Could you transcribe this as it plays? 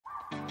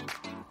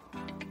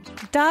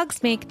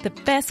Dogs make the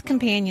best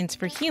companions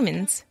for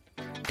humans.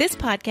 This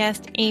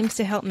podcast aims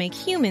to help make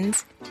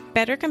humans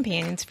better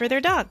companions for their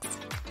dogs.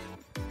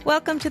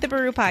 Welcome to the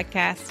Baru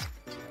Podcast,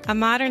 a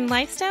modern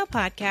lifestyle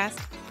podcast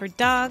for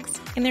dogs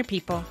and their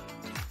people.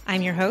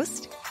 I'm your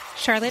host,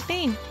 Charlotte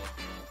Bain.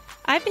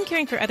 I've been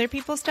caring for other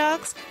people's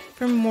dogs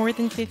for more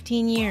than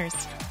 15 years.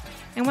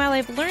 And while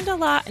I've learned a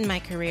lot in my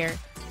career,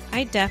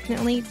 I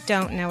definitely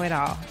don't know it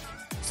all.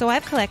 So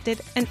I've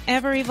collected an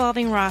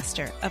ever-evolving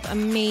roster of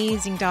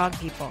amazing dog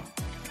people.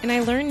 And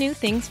I learn new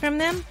things from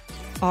them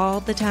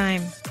all the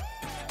time.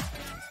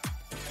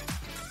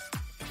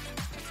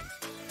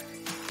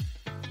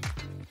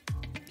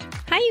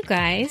 Hi, you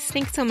guys.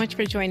 Thanks so much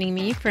for joining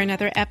me for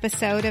another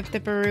episode of the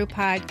Baru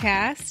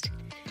Podcast.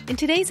 In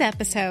today's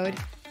episode,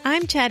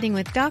 I'm chatting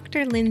with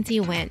Dr. Lindsey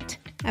Wendt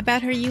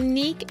about her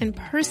unique and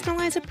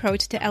personalized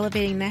approach to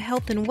elevating the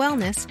health and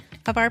wellness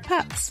of our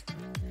pups.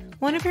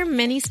 One of her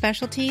many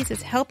specialties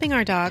is helping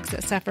our dogs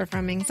that suffer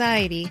from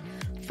anxiety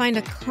find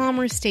a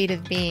calmer state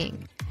of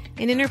being.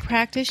 And in her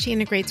practice, she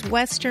integrates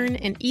Western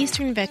and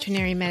Eastern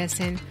veterinary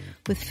medicine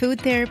with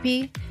food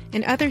therapy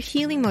and other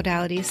healing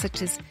modalities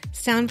such as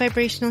sound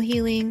vibrational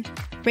healing,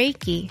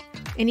 reiki,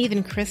 and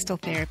even crystal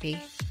therapy.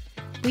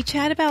 We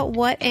chat about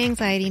what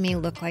anxiety may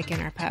look like in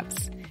our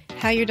pups,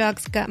 how your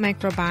dog's gut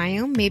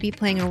microbiome may be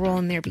playing a role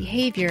in their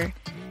behavior,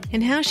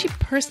 and how she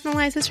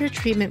personalizes her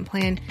treatment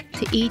plan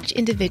to each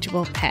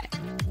individual pet.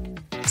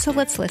 So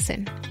let's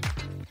listen.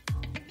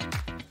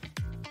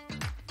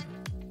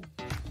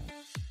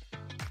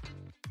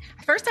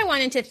 First, I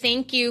wanted to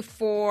thank you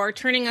for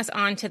turning us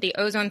on to the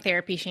ozone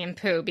therapy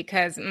shampoo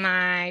because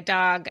my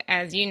dog,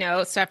 as you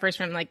know, suffers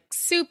from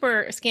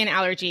super skin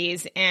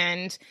allergies.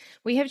 And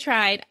we have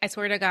tried, I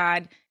swear to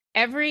God,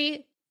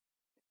 every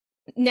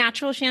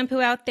natural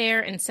shampoo out there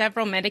and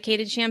several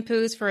medicated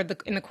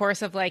shampoos in the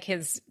course of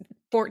his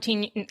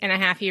 14 and a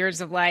half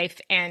years of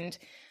life. And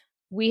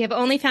we have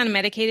only found a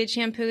medicated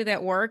shampoo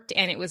that worked,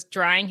 and it was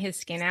drying his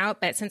skin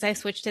out. But since I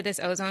switched to this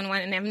ozone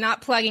one, and I'm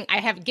not plugging, I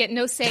get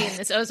no say in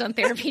this ozone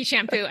therapy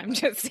shampoo. I'm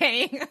just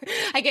saying,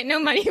 I get no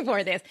money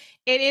for this.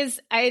 It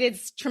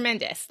is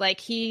tremendous.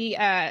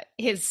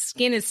 His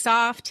skin is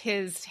soft,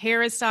 his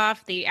hair is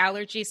soft, the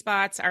allergy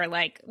spots are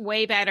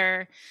way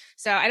better.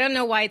 So I don't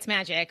know why it's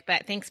magic,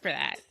 but thanks for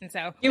that. And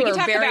so you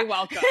are very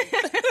welcome.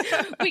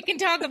 We can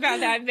talk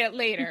about that a bit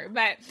later.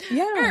 But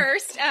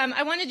first,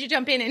 I wanted to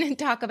jump in and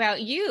talk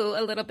about you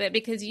a little bit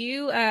because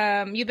you've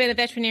been a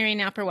veterinarian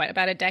now for what,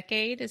 about a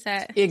decade? Is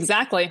that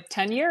exactly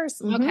 10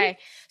 years? Mm-hmm. Okay.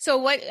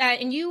 So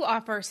and you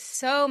offer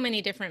so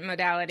many different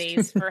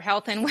modalities for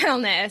health and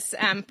wellness,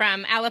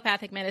 from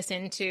allopathic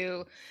medicine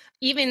to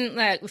even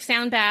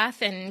sound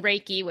bath and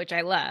Reiki, which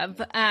I love.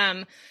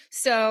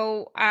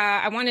 So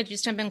I wanted to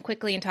just jump in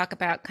quickly and talk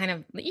about kind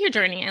of your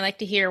journey. I like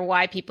to hear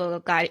why people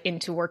got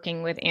into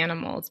working with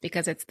animals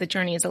because the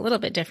journey is a little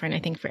bit different, I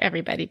think, for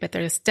everybody, but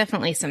there's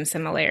definitely some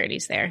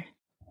similarities there.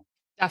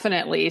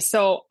 Definitely.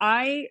 So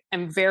I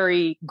am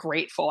very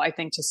grateful, I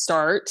think, to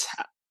start.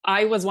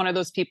 I was one of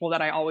those people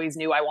that I always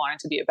knew I wanted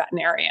to be a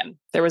veterinarian.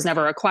 There was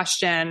never a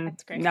question,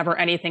 never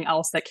anything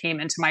else that came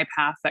into my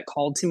path that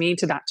called to me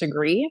to that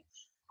degree.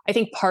 I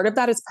think part of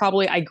that is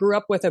probably I grew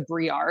up with a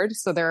Briard.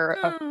 So they're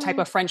a type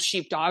of French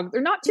sheepdog.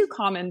 They're not too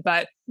common,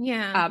 but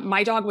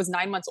my dog was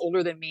 9 months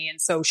older than me. And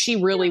so she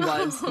really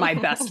was my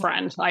best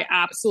friend. I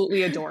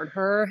absolutely adored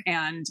her.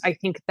 And I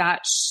think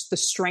that the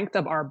strength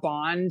of our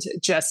bond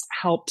just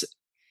helped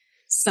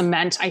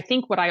cement, I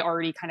think, what I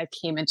already kind of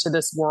came into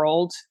this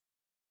world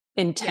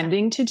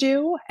intending to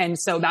do. And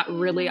so that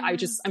really,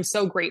 I'm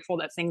so grateful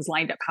that things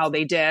lined up how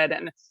they did.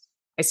 And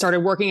I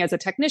started working as a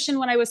technician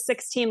when I was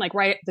 16,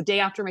 right the day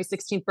after my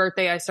 16th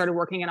birthday, I started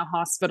working in a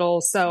hospital.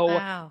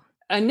 So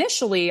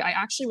initially I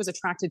actually was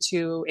attracted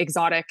to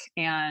exotic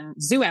and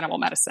zoo animal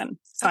medicine.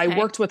 So I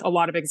worked with a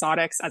lot of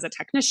exotics as a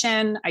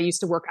technician. I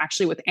used to work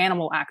actually with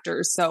animal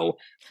actors. So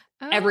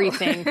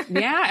everything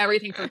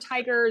from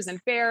tigers and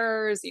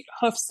bears,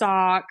 hoof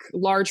stock,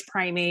 large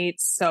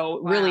primates. So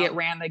really it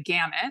ran the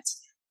gamut,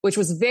 which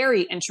was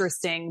very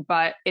interesting.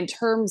 But in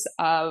terms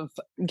of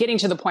getting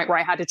to the point where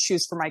I had to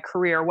choose for my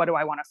career, what do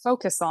I want to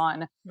focus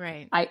on?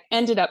 Right. I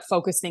ended up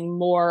focusing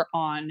more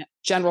on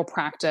general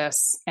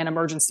practice and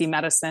emergency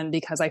medicine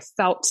because I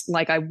felt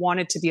like I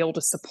wanted to be able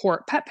to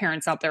support pet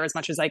parents out there as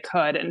much as I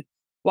could. And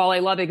while I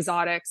love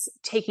exotics,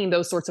 taking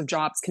those sorts of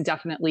jobs can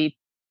definitely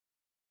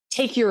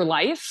take your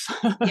life,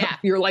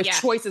 your life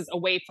choices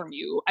away from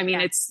you. I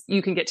mean,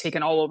 you can get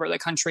taken all over the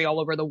country, all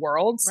over the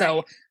world.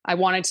 So I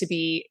wanted to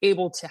be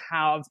able to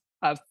have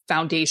a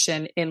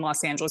foundation in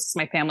Los Angeles.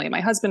 My family and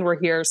my husband were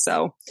here.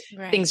 So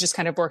things just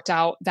kind of worked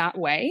out that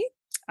way.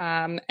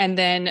 And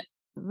then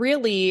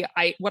really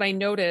what I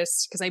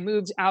noticed, because I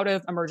moved out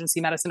of emergency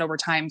medicine over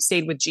time,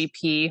 stayed with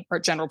GP or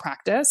general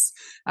practice.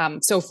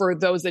 So for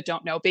those that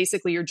don't know,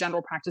 basically your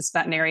general practice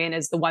veterinarian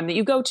is the one that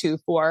you go to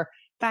for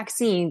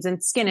vaccines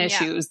and skin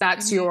issues.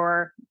 That's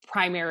your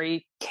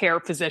primary care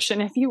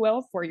physician, if you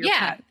will, for your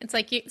pet. It's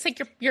like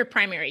your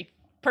primary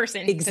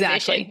person.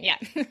 Exactly. Physician.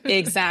 Yeah.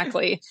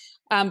 Exactly.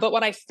 But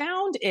what I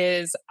found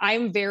is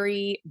I'm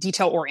very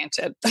detail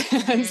oriented.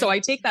 And so I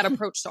take that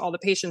approach to all the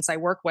patients I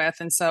work with.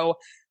 And so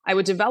I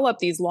would develop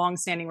these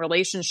long-standing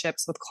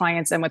relationships with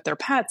clients and with their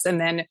pets. And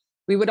then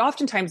we would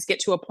oftentimes get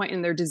to a point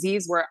in their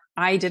disease where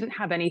I didn't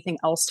have anything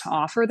else to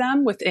offer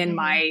them within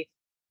my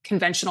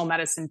conventional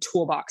medicine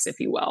toolbox, if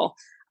you will.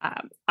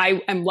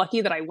 I am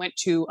lucky that I went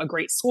to a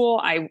great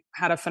school. I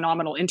had a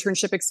phenomenal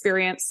internship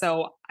experience.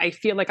 So I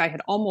feel like I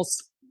had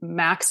almost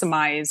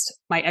maximized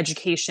my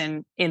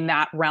education in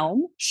that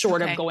realm,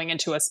 short of going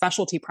into a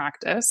specialty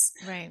practice.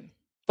 Right.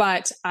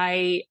 But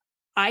I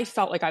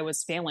felt like I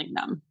was failing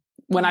them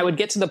when I would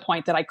get to the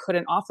point that I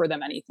couldn't offer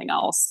them anything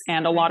else.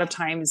 And a lot of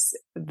times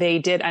they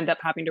did end up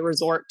having to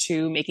resort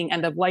to making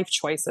end of life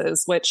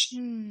choices, which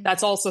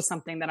that's also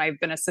something that I've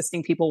been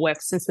assisting people with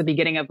since the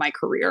beginning of my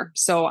career.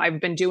 So I've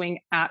been doing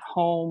at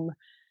home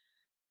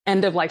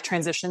end of life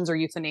transitions, or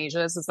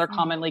euthanasias as they're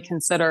commonly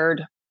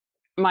considered,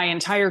 my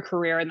entire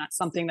career. And that's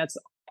something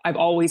I've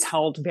always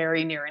held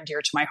very near and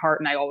dear to my heart.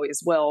 And I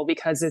always will,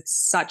 because it's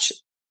such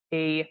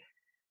a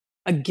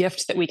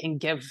gift that we can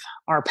give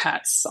our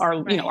pets,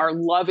 our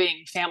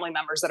loving family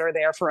members that are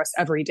there for us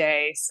every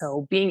day.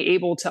 So being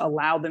able to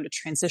allow them to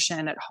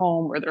transition at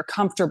home where they're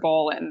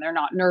comfortable and they're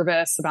not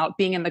nervous about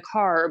being in the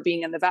car or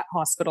being in the vet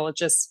hospital,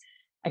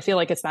 I feel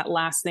like it's that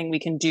last thing we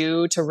can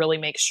do to really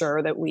make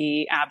sure that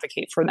we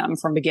advocate for them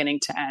from beginning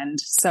to end.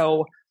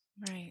 So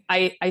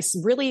I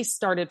really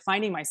started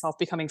finding myself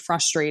becoming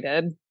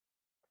frustrated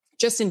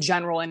just in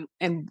general,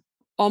 and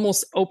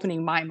almost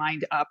opening my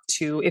mind up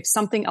to, if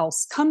something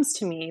else comes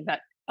to me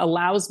that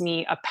allows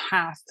me a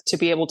path to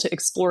be able to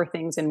explore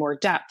things in more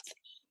depth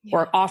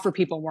or offer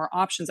people more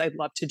options, I'd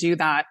love to do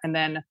that. And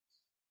then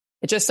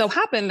it just so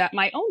happened that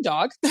my own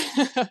dog,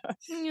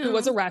 who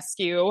was a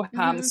rescue,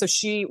 so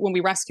when we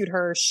rescued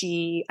her,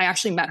 I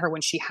actually met her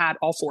when she had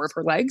all 4 of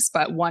her legs,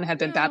 but one had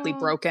been badly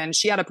broken.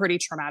 She had a pretty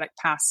traumatic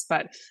past,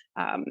 but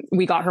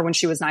we got her when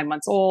she was 9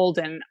 months old,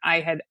 and I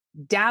had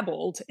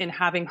dabbled in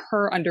having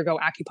her undergo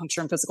acupuncture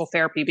and physical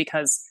therapy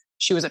because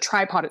she was a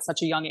tripod at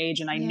such a young age.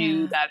 And I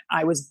knew that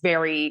I was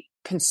very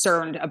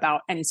concerned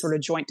about any sort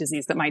of joint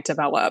disease that might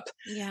develop.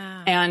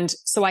 Yeah. And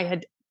so I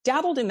had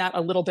dabbled in that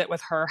a little bit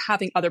with her,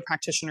 having other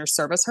practitioners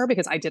service her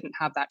because I didn't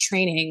have that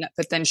training.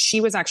 But then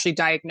she was actually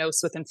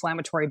diagnosed with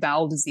inflammatory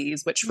bowel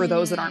disease, which for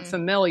those that aren't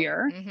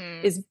familiar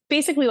is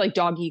basically like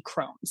doggy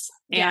Crohn's.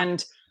 Yeah.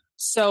 And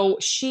so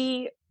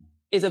she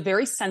is a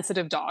very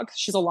sensitive dog.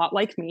 She's a lot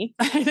like me.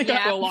 I think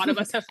a lot of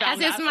us have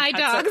found As is my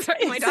dog.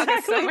 My dog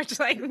is so much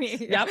like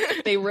me. Yep,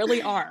 they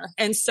really are.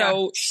 And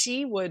so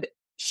she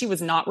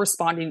was not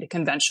responding to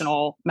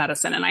conventional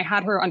medicine. And I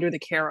had her under the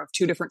care of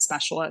 2 different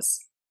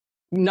specialists.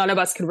 None of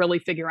us could really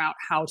figure out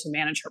how to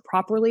manage her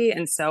properly.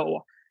 And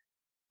so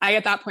I,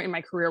 at that point in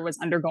my career, was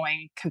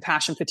undergoing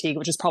compassion fatigue,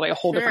 which is probably a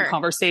whole different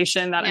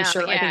conversation that I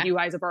think you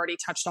guys have already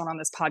touched on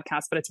this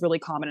podcast, but it's really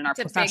common in our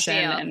profession.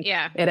 And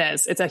it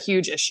is. It's a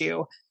huge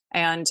issue.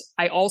 And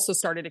I also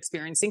started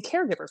experiencing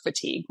caregiver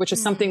fatigue, which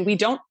is something we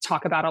don't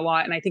talk about a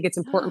lot. And I think it's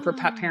important for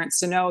pet parents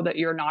to know that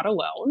you're not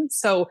alone.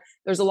 So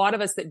there's a lot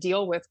of us that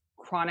deal with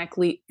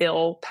chronically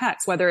ill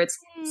pets, whether it's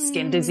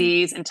skin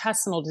disease,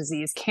 intestinal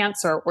disease,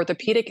 cancer,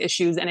 orthopedic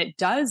issues, and it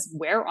does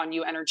wear on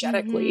you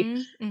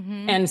energetically.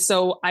 And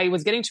so I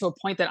was getting to a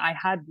point that I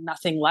had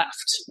nothing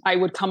left. I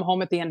would come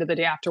home at the end of the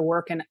day after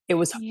work, and it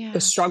was a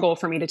struggle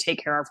for me to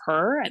take care of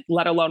her,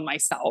 let alone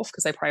myself,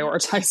 because I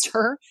prioritized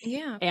her.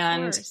 Yeah,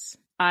 and course.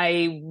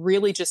 I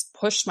really just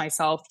pushed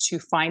myself to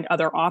find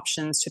other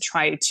options to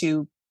try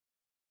to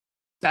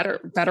better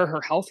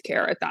her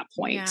healthcare at that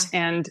point. Yeah.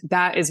 And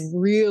that is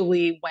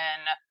really when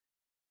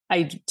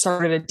I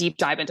started a deep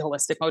dive into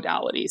holistic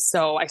modalities.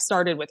 So I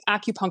started with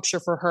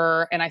acupuncture for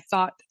her. And I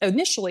thought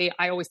initially,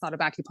 I always thought of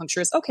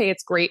acupuncture as, okay,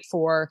 it's great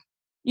for,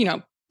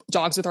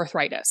 dogs with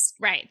arthritis.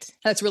 Right.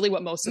 That's really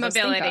what most of us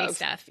think of. Mobility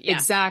stuff. Yeah.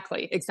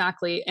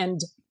 Exactly. And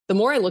the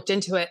more I looked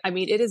into it,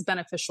 it is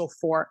beneficial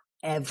for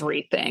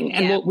everything.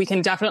 And we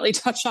can definitely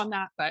touch on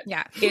that, but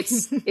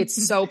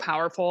it's so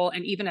powerful.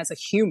 And even as a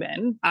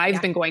human,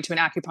 I've been going to an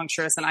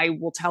acupuncturist, and I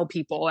will tell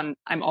people, and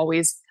I'm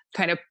always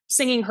kind of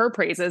singing her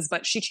praises,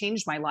 but she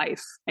changed my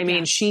life.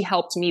 She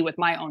helped me with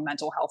my own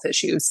mental health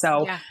issues.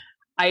 So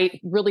I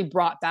really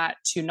brought that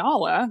to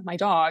Nala, my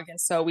dog. And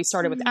so we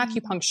started with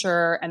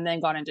acupuncture, and then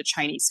got into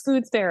Chinese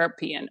food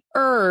therapy and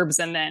herbs.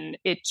 And then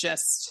it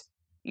just,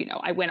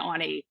 I went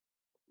on a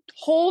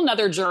whole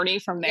nother journey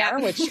from there,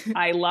 which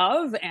I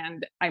love.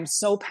 And I'm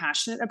so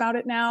passionate about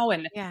it now.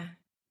 And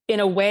in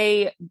a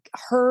way,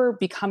 her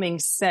becoming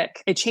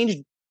sick, it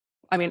changed,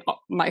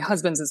 my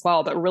husband's as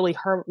well, but really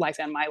her life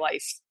and my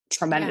life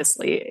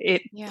tremendously.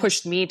 It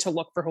pushed me to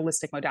look for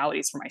holistic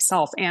modalities for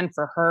myself and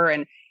for her.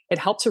 And it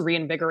helped to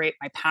reinvigorate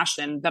my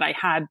passion that I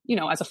had,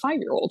 as a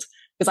 5-year-old,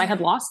 because I had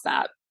lost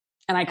that.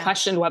 And I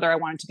questioned whether I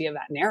wanted to be a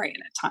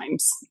veterinarian at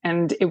times.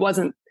 And it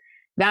wasn't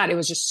that, it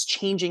was just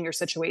changing your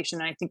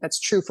situation. And I think that's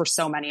true for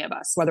so many of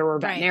us, whether we're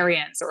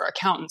veterinarians or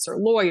accountants or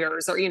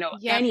lawyers or,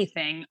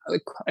 anything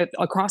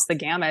across the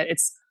gamut.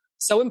 It's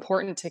so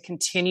important to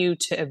continue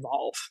to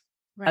evolve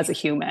as a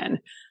human.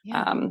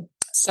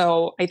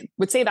 So I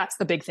would say that's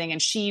the big thing.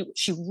 And she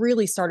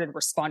really started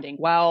responding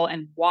well,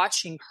 and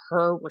watching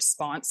her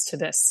response to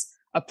this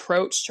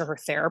approach to her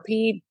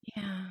therapy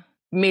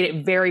made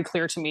it very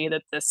clear to me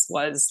that this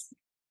was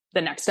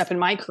the next step in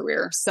my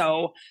career.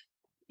 So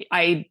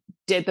I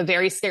did the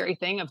very scary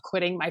thing of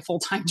quitting my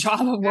full-time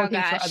job of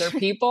working for other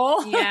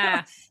people.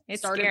 Yeah. It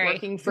started scary.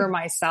 working for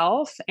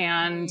myself,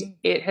 and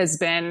it has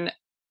been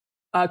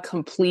a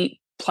complete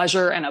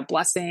pleasure and a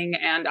blessing.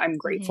 And I'm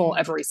grateful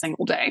every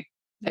single day.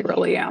 I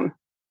really am.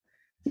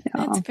 Yeah.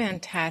 That's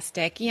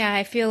fantastic. Yeah,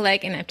 I feel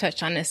like, and I've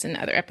touched on this in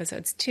other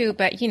episodes too,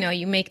 but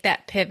you make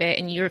that pivot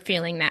and you're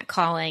feeling that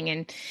calling.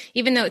 And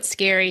even though it's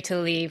scary to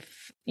leave,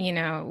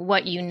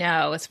 what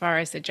as far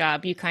as the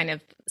job, you kind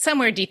of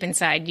somewhere deep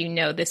inside,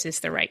 this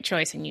is the right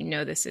choice, and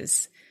this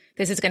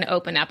is going to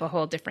open up a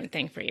whole different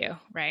thing for you.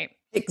 Right.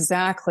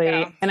 Exactly.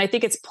 So, and I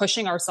think it's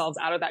pushing ourselves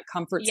out of that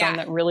comfort zone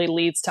that really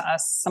leads to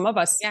some of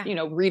us,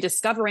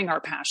 rediscovering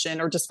our passion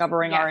or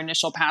discovering our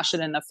initial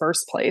passion in the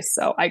first place.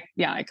 So I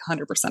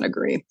 100%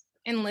 agree.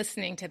 And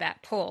listening to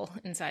that pull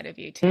inside of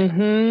you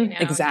too.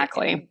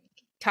 Exactly. And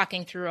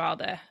talking through all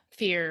the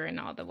fear and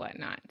all the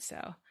whatnot.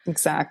 So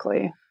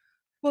exactly.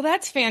 Well,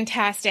 that's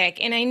fantastic.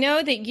 And I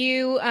know that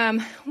you,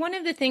 one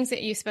of the things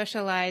that you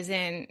specialize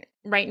in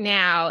right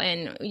now,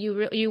 and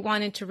you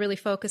wanted to really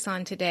focus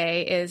on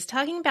today, is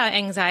talking about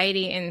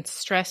anxiety and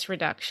stress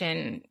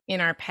reduction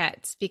in our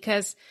pets,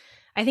 because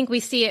I think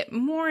we see it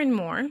more and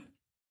more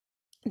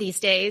these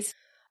days.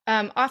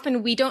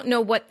 Often we don't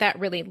know what that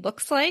really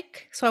looks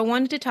like. So I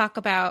wanted to talk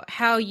about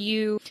how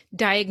you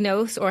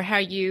diagnose, or how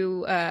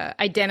you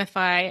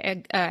identify,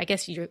 I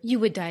guess you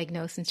would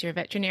diagnose, since you're a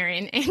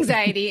veterinarian,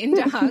 anxiety in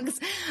dogs.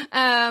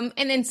 And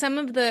then some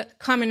of the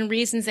common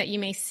reasons that you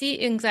may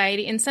see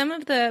anxiety, and some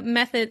of the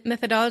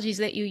methodologies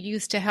that you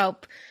use to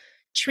help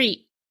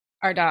treat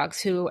our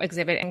dogs who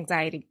exhibit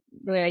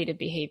anxiety-related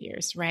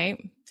behaviors,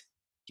 right?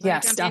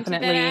 Yes,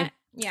 definitely.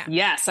 Yeah.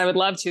 Yes, I would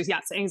love to.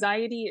 Yes.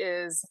 Anxiety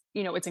is,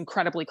 it's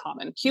incredibly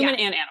common, human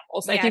and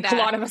animals. I think a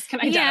lot of us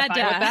can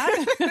identify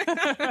with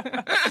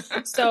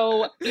that.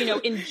 So,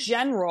 in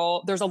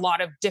general, there's a lot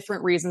of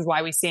different reasons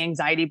why we see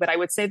anxiety, but I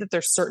would say that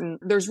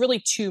there's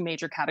really two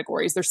major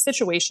categories. There's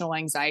situational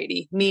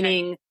anxiety,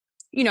 meaning,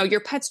 your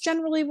pet's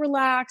generally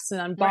relaxed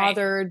and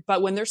unbothered,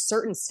 but when there's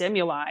certain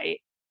stimuli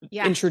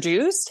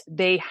introduced,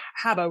 they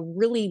have a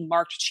really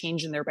marked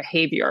change in their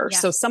behavior. Yeah.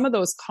 So some of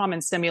those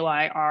common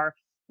stimuli are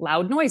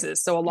loud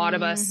noises. So a lot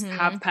of us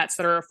have pets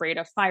that are afraid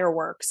of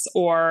fireworks,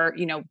 or,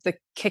 the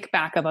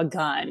kickback of a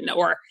gun,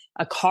 or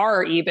a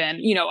car, even,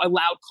 a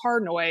loud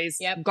car noise,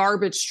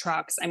 garbage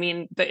trucks. I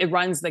mean, it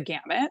runs the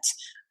gamut,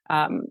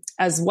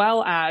 as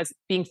well as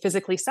being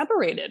physically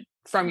separated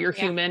from your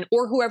human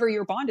or whoever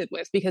you're bonded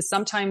with, because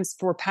sometimes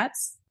for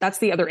pets, that's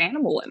the other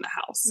animal in the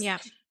house. Yeah.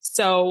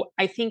 So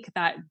I think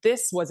that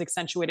this was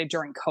accentuated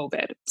during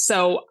COVID.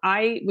 So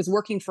I was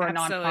working for a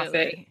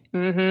nonprofit.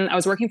 I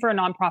was working for a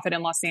nonprofit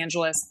in Los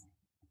Angeles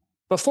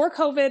before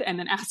COVID, and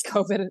then as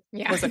COVID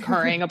was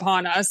occurring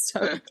upon us,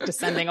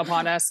 descending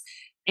upon us.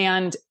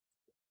 And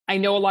I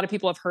know a lot of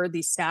people have heard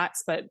these stats,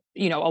 but,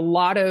 a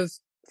lot of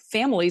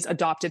families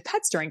adopted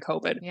pets during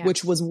COVID,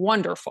 which was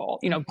wonderful,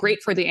 great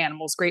for the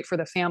animals, great for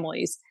the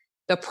families.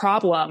 The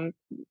problem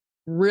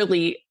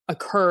really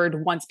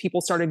occurred once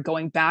people started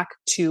going back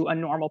to a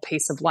normal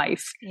pace of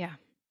life. Yeah.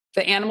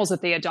 The animals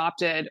that they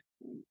adopted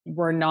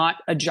were not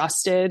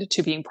adjusted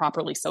to being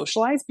properly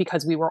socialized,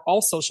 because we were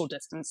all social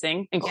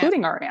distancing,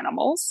 including our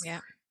animals.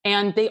 Yeah.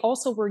 And they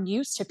also were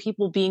used to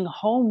people being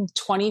home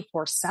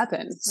 24/7.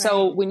 Right.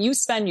 So when you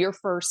spend your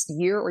first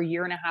year or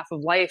year and a half of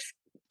life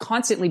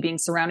constantly being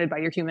surrounded by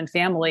your human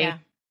family,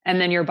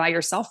 and then you're by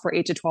yourself for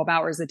 8 to 12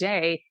 hours a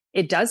day,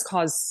 it does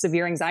cause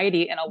severe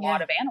anxiety in a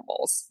lot of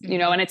animals,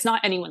 and it's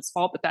not anyone's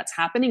fault that that's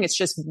happening. It's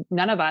just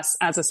none of us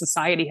as a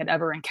society had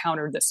ever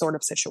encountered this sort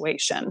of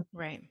situation.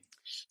 Right.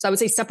 So I would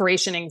say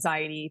separation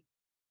anxiety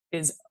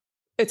it's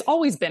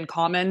always been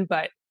common,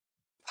 but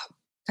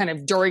kind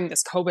of during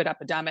this COVID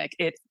epidemic,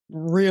 it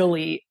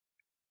really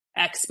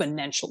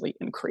exponentially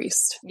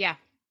increased. Yeah.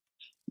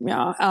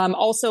 Yeah.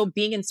 Also,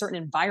 being in certain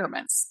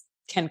environments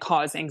can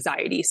cause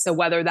anxiety. So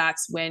whether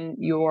that's when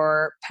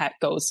your pet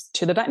goes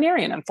to the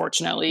veterinarian,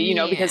 unfortunately,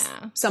 because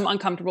some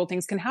uncomfortable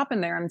things can happen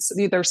there, and so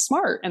they're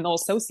smart and they'll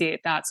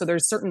associate that. So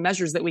there's certain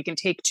measures that we can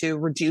take to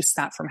reduce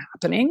that from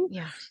happening.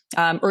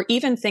 Yeah. Or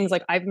even things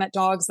like, I've met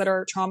dogs that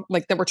are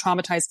that were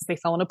traumatized because they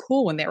fell in a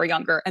pool when they were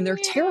younger, and they're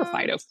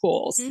terrified of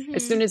pools.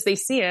 As soon as they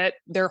see it,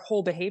 their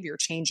whole behavior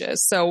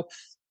changes. So,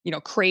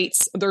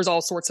 crates, there's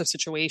all sorts of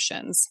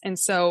situations. And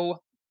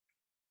so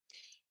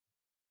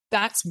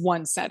that's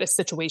one set, is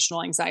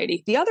situational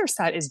anxiety. The other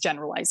set is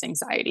generalized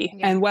anxiety.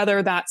 Yeah. And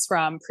whether that's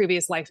from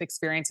previous life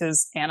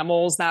experiences,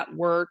 animals that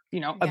were,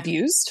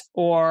 abused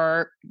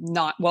or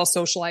not well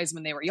socialized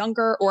when they were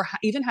younger, or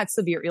even had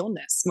severe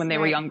illness when they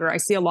were younger. I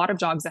see a lot of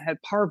dogs that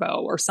had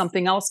parvo or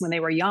something else when they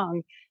were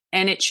young,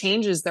 and it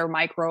changes their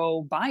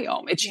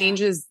microbiome. It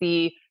changes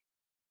the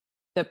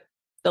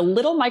the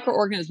little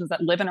microorganisms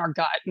that live in our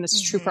gut, and this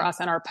is true for us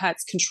and our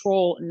pets,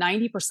 control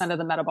 90% of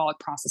the metabolic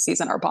processes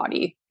in our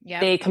body.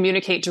 Yep. They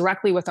communicate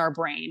directly with our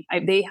brain.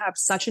 They have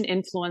such an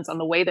influence on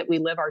the way that we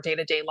live our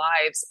day-to-day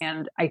lives.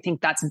 And I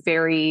think that's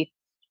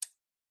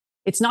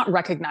it's not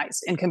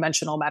recognized in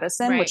conventional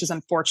medicine, which is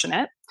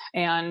unfortunate.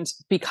 And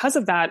because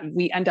of that,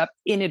 we end up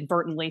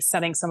inadvertently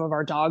setting some of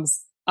our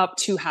dogs up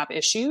to have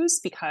issues,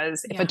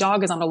 because if a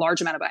dog is on a large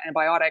amount of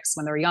antibiotics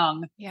when they're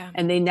young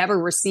and they never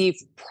receive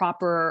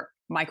proper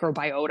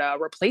microbiota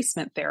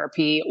replacement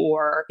therapy,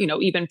 or,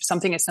 even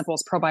something as simple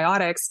as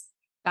probiotics,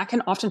 that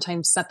can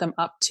oftentimes set them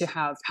up to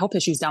have health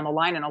issues down the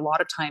line. And a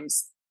lot of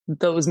times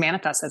those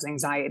manifest as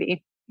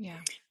anxiety. Yeah.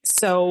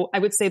 So I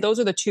would say those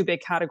are the two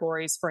big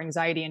categories for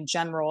anxiety in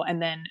general. And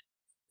then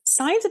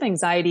signs of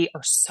anxiety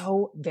are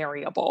so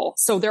variable.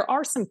 So there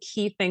are some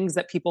key things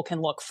that people can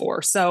look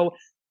for. So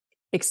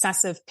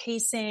excessive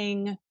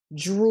pacing,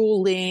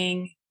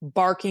 drooling,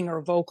 barking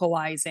or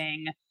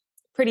vocalizing,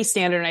 pretty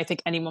standard. And I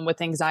think anyone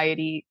with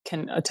anxiety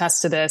can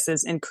attest to this,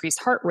 is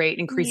increased heart rate,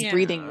 increased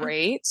breathing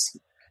rate.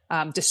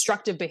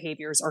 Destructive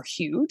behaviors are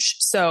huge.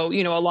 So,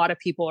 a lot of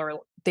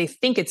people they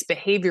think it's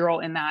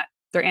behavioral in that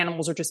their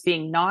animals are just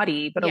being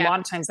naughty, but a lot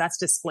of times that's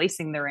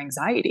displacing their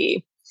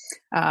anxiety.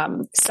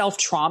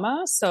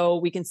 Self-trauma.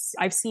 So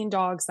I've seen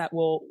dogs that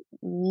will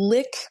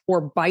lick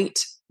or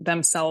bite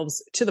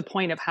themselves to the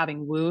point of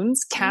having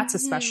wounds. Cats,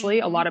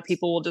 especially, a lot of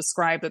people will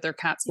describe that their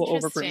cats will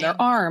overgroom their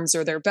arms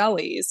or their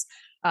bellies,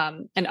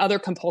 and other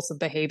compulsive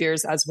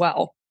behaviors as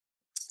well.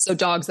 So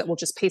dogs that will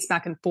just pace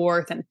back and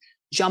forth and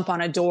jump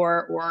on a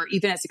door, or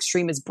even as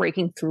extreme as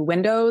breaking through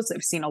windows.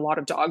 I've seen a lot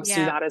of dogs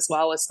do that as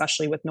well,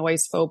 especially with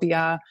noise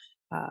phobia.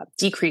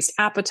 Decreased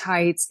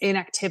appetites,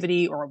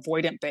 inactivity or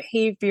avoidant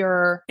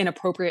behavior.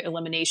 Inappropriate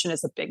elimination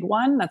is a big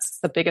one. That's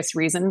the biggest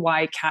reason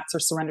why cats are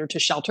surrendered to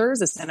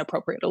shelters, is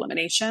inappropriate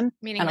elimination.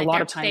 Meaning, and a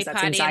lot of times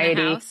that's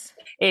anxiety.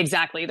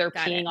 Exactly. They're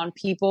peeing on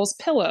people's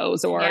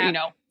pillows, or,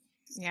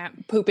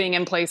 pooping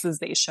in places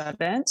they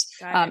shouldn't.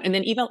 And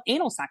then even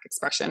anal sac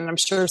expression. And I'm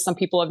sure some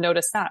people have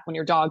noticed that when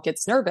your dog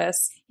gets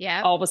nervous,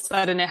 all of a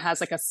sudden it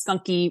has like a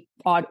skunky,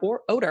 odd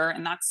odor.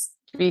 And that's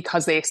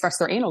because they express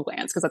their anal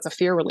glands, because that's a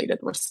fear-related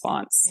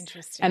response.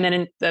 Interesting. And then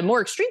in the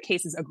more extreme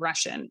cases,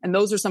 aggression. And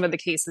those are some of the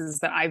cases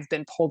that I've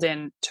been pulled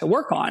in to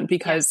work on,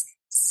 because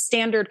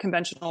standard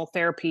conventional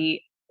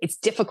therapy, it's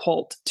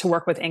difficult to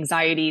work with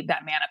anxiety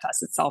that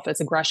manifests itself as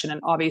aggression. And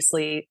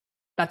obviously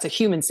that's a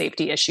human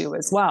safety issue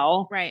as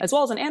well, as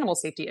well as an animal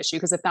safety issue.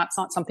 Because if that's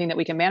not something that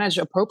we can manage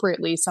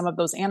appropriately, some of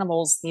those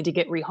animals need to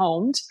get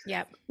rehomed,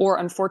 or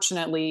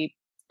unfortunately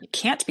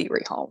can't be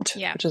rehomed,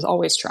 which is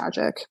always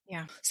tragic.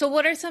 Yeah. So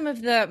what are some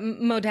of the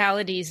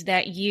modalities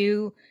that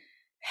you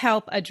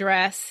help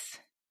address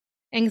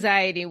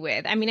anxiety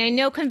with? I mean, I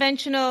know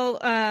conventional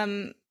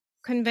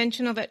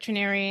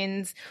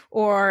veterinarians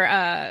or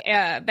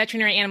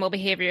veterinary animal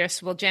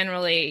behaviorists will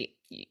generally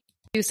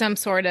do some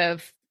sort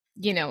of,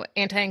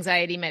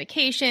 anti-anxiety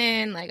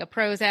medication, like a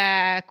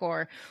Prozac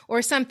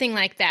or something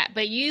like that.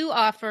 But you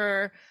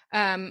offer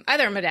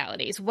other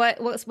modalities. What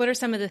are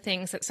some of the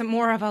things some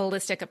more of a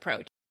holistic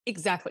approach?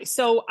 Exactly.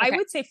 So I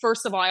would say,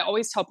 first of all, I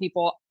always tell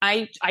people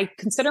I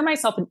consider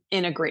myself an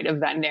integrative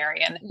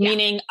veterinarian,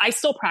 meaning I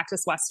still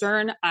practice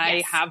Western.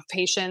 I have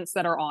patients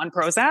that are on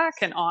Prozac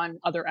and on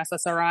other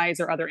SSRIs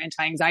or other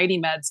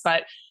anti-anxiety meds.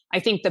 But I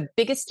think the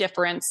biggest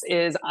difference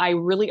is I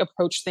really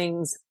approach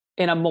things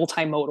in a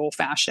multimodal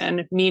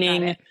fashion,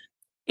 meaning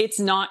it's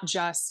not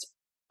just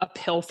a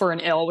pill for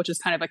an ill, which is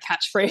kind of a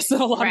catchphrase that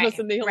a lot of us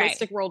in the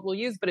holistic world will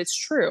use, but it's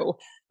true.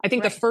 I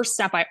think the first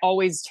step I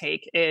always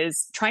take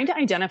is trying to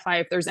identify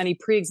if there's any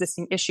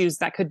pre-existing issues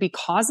that could be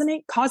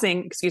causing,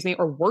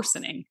 or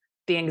worsening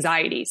the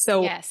anxiety.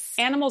 So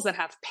animals that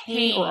have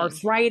pain or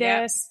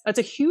arthritis, that's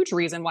a huge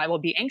reason why we'll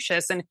be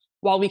anxious. And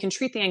while we can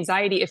treat the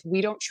anxiety, if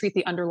we don't treat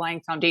the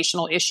underlying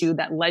foundational issue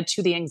that led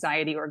to the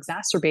anxiety or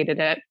exacerbated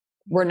it,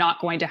 we're not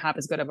going to have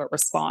as good of a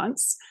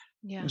response.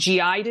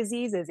 GI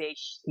disease is a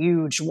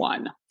huge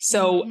one.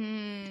 So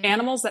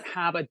animals that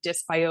have a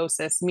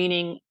dysbiosis,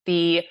 meaning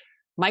the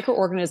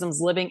microorganisms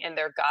living in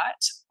their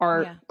gut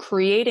are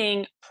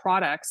creating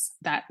products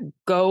that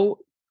go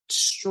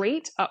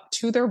straight up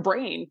to their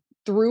brain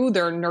through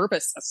their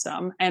nervous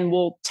system and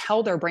will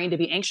tell their brain to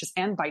be anxious,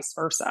 and vice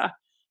versa.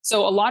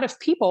 So a lot of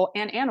people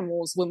and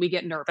animals, when we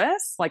get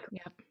nervous, like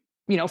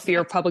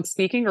fear of public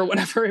speaking or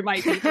whatever it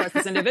might be for us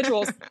as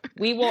individuals,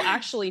 we will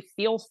actually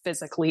feel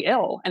physically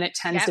ill, and it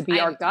tends to be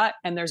our gut.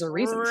 And there's a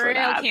reason for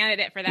that. Real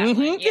candidate for that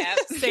one. Yeah.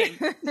 Same.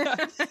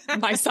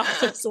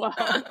 Myself as well.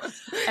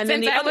 And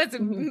then I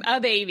was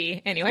a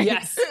baby anyway.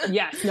 Yes.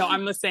 No,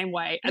 I'm the same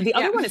way. And the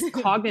other one is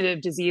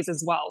cognitive disease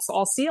as well. So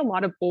I'll see a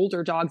lot of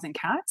older dogs and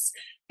cats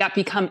that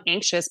become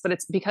anxious, but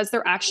it's because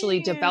they're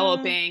actually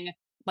developing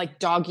like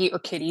doggy or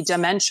kitty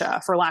dementia,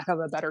 for lack of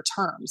a better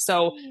term.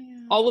 So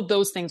all of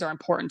those things are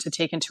important to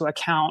take into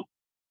account.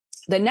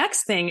 The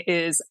next thing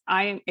is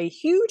I am a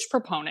huge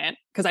proponent,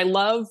 because I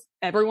love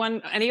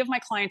everyone, any of my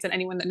clients and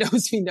anyone that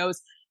knows me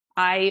knows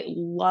I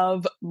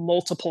love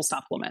multiple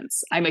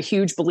supplements. I'm a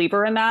huge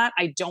believer in that.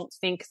 I don't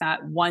think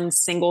that one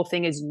single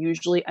thing is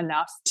usually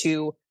enough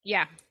to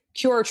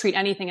cure or treat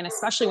anything. And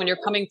especially when you're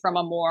coming from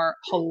a more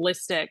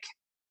holistic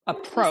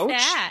approach.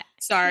 Who's that?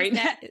 Sorry.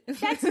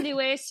 That's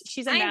Lewis.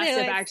 She's a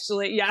massive,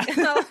 actually. Yeah.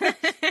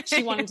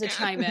 She wanted to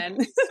chime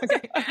in.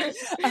 Okay.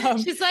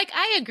 She's like,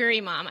 I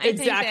agree, Mom. I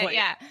exactly. think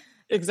that,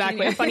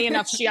 Exactly. And funny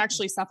enough, she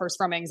actually suffers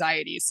from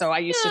anxiety. So I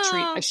used to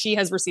treat, she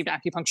has received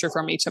acupuncture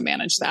from me to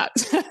manage that.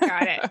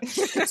 Got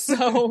it.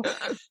 So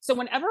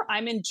whenever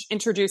I'm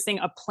introducing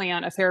a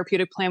plan, a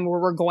therapeutic plan where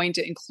we're going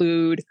to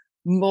include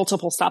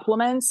multiple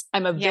supplements,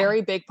 I'm a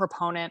very big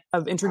proponent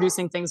of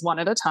introducing things one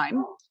at a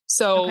time.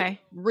 So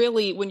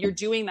really, when you're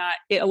doing that,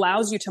 it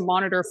allows you to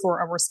monitor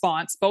for a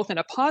response, both in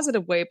a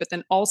positive way, but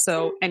then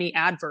also any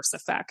adverse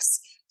effects.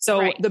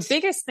 So the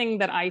biggest thing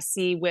that I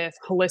see with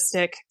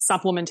holistic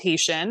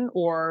supplementation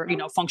or,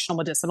 functional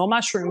medicinal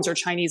mushrooms or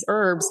Chinese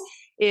herbs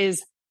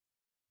is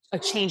a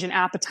change in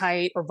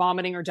appetite or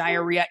vomiting or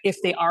diarrhea if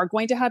they are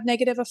going to have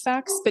negative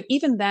effects. But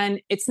even then,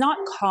 it's not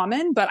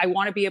common, but I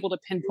want to be able to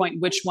pinpoint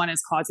which one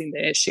is causing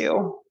the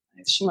issue.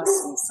 She must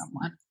see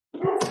someone.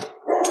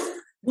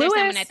 There's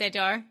someone at the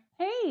door.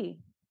 Hey.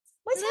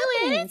 What's Lewis,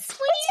 happening?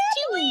 what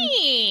are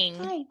you doing?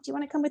 Hi, do you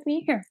want to come with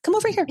me? Here, come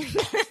over here.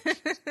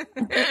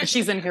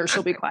 She's in here.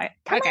 She'll be quiet.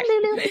 Come on,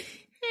 Lulu. Hi,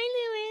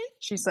 Lewis.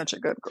 She's such a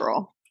good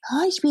girl.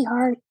 Hi,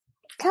 sweetheart.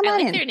 Come on in. I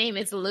think their name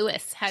is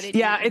Lewis. How did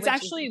it's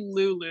actually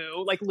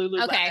Lulu, like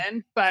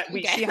Lululemon, but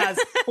she has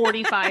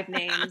 45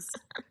 names.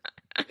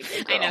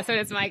 I know. So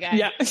does my guy.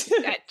 Yeah.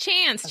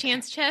 Chance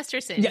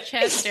Chesterton.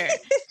 Chester.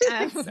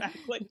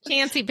 Exactly.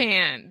 Chancy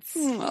Pants.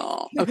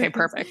 Oh, okay,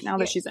 perfect. Now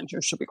that she's in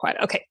here, she'll be quiet.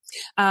 Okay.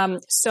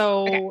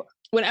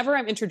 Whenever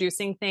I'm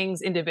introducing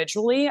things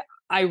individually,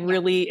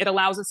 it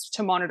allows us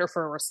to monitor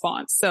for a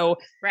response. So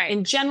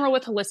in general,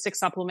 with holistic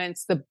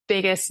supplements, the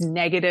biggest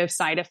negative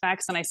side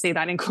effects, and I say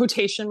that in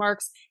quotation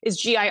marks, is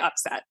GI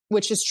upset,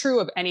 which is true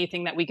of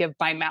anything that we give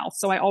by mouth.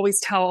 So I always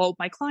tell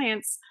my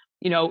clients,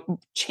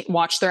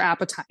 watch their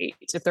appetite.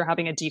 If they're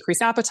having a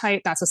decreased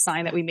appetite, that's a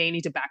sign that we may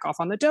need to back off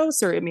on the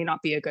dose, or it may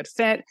not be a good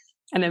fit.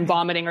 And then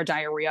vomiting or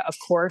diarrhea, of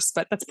course,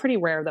 but that's pretty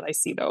rare that I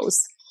see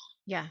those.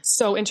 Yeah.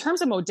 So in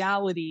terms of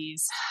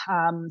modalities,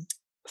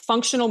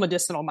 functional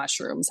medicinal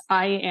mushrooms,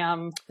 I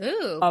am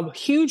a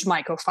huge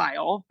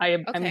mycophile.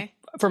 I'm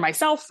for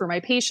myself, for my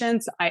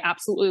patients, I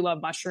absolutely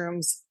love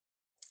mushrooms.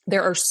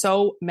 There are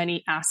so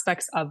many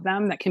aspects of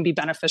them that can be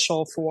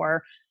beneficial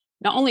for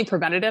not only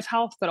preventative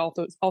health, but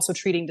also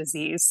treating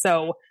disease.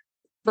 So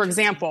for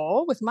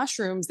example, with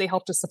mushrooms, they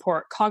help to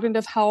support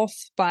cognitive health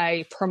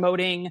by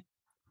promoting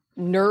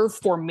nerve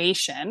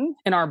formation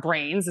in our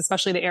brains,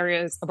 especially the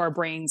areas of our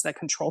brains that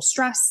control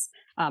stress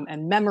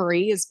and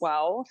memory as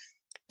well.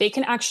 They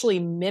can actually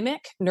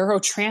mimic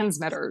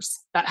neurotransmitters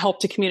that help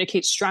to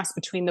communicate stress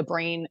between the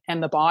brain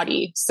and the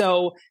body.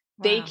 So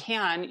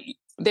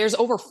there's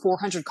over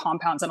 400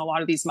 compounds in a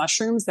lot of these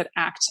mushrooms that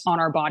act on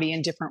our body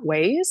in different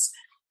ways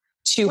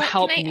to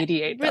help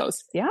mediate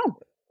those. Yeah.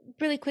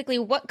 Really quickly,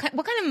 what kind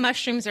of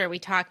mushrooms are we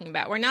talking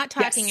about? We're not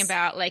talking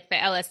about like the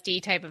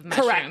LSD type of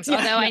mushrooms,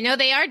 although I know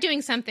they are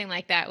doing something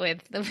like that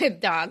with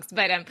dogs.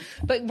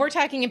 But we're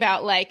talking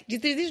about like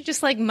these are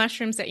just like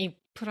mushrooms that you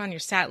put on your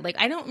salad. Like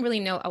I don't really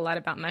know a lot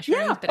about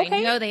mushrooms, but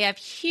I know they have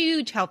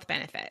huge health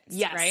benefits.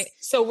 Yes, right.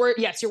 So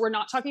we're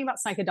not talking about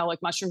psychedelic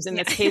mushrooms in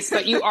this case,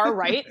 but you are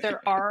right.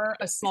 There are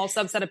a small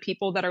subset of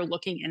people that are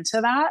looking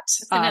into that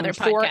another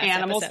for podcast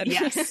animals. episode.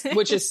 Yes,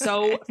 which is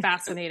so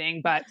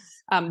fascinating. But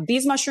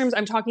these mushrooms,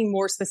 I'm talking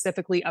more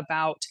specifically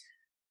about,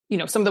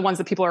 some of the ones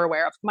that people are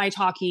aware of: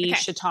 maitake,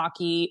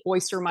 shiitake,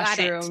 oyster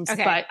mushrooms.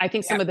 But I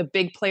think some of the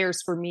big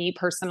players for me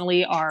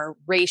personally are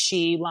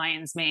reishi,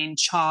 lion's mane,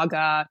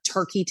 chaga,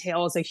 turkey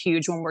tail is a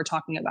huge one. We're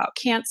talking about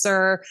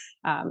cancer.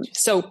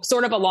 So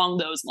sort of along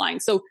those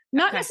lines. So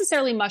not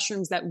necessarily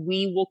mushrooms that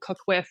we will cook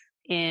with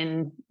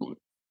in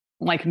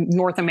like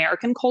North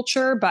American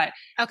culture, but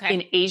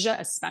in Asia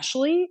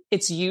especially,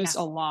 it's used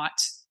a lot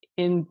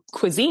in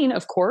cuisine,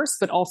 of course,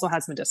 but also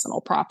has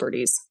medicinal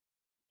properties.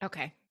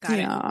 Okay. Got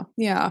it.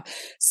 Yeah.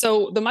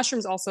 So the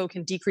mushrooms also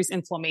can decrease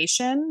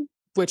inflammation,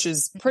 which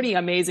is pretty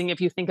amazing if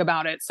you think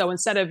about it. So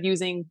instead of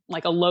using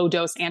like a low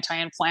dose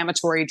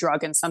anti-inflammatory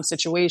drug in some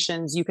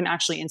situations, you can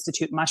actually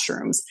institute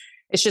mushrooms.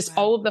 It's just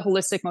all of the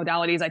holistic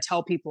modalities. I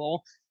tell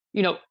people,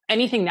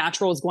 anything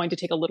natural is going to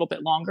take a little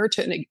bit longer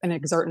to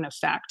exert an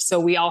effect. So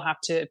we all have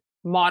to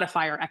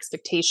modify our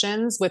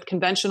expectations. With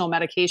conventional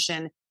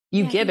medication,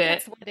 you give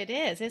it. That's what it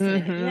is, isn't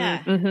it?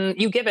 Yeah. Mm-hmm.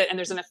 You give it and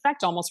there's an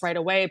effect almost right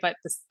away. But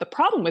the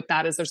problem with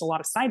that is there's a lot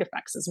of side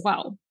effects as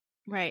well.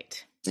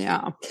 Right.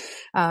 Yeah.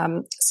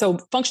 So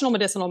functional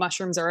medicinal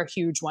mushrooms are a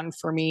huge one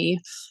for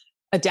me.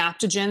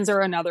 Adaptogens are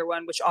another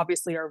one, which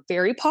obviously are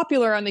very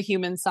popular on the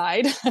human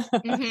side.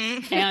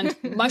 And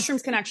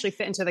mushrooms can actually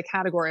fit into the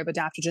category of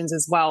adaptogens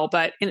as well.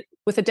 But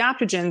with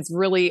adaptogens,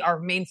 really our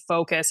main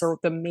focus or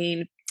the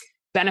main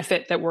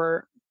benefit that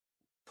we're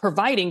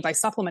providing by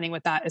supplementing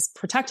with that is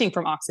protecting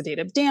from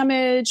oxidative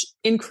damage,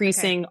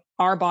 increasing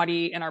our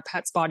body and our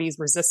pets' body's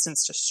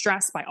resistance to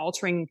stress by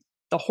altering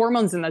the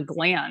hormones in the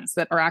glands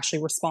that are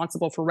actually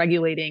responsible for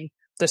regulating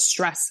the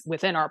stress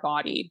within our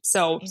body.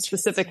 So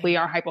specifically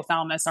our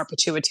hypothalamus, our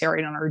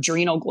pituitary, and our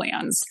adrenal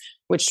glands,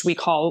 which we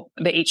call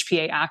the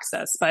HPA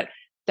axis. But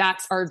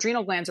that's our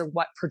adrenal glands are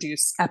what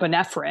produce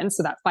epinephrine,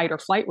 so that fight or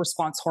flight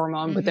response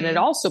hormone. But then it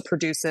also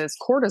produces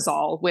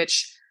cortisol,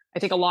 which I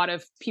think a lot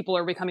of people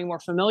are becoming more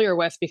familiar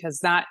with because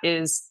that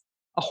is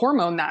a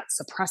hormone that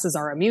suppresses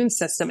our immune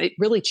system. It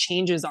really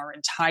changes our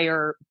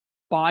entire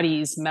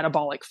body's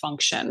metabolic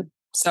function.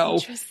 So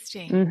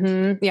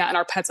interesting. Yeah. And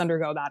our pets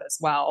undergo that as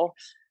well.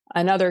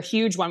 Another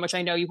huge one, which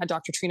I know you had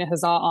Dr. Trina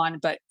Hazza on,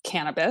 but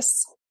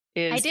cannabis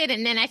is. I did.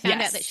 And then I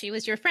found out that she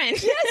was your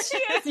friend. Yes, she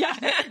is.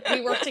 Yeah.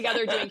 We work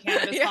together doing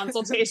cannabis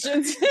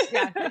consultations.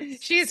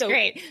 She's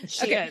great.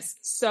 She is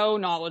so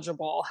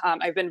knowledgeable.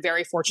 I've been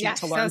very fortunate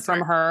to learn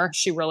from her.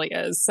 She really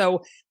is.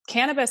 So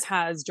cannabis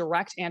has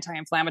direct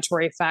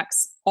anti-inflammatory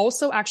effects,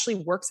 also actually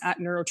works at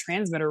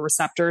neurotransmitter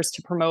receptors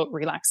to promote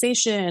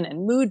relaxation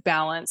and mood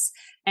balance.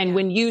 And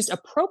when used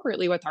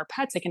appropriately with our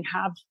pets, it can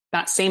have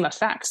that same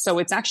effect. So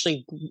it's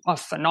actually a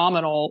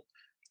phenomenal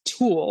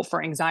tool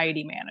for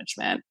anxiety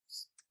management.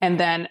 And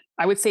then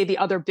I would say the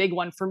other big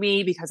one for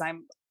me, because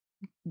I'm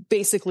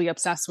basically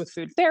obsessed with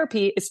food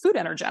therapy, is food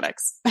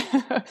energetics.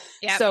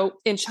 So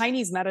in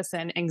Chinese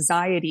medicine,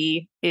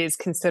 anxiety is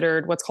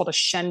considered what's called a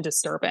Shen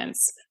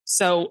disturbance.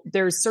 So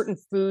there's certain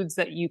foods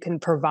that you can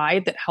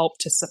provide that help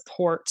to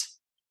support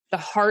the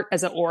heart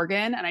as an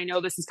organ. And I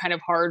know this is kind of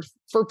hard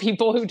for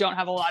people who don't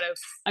have a lot of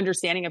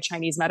understanding of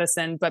Chinese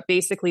medicine, but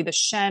basically the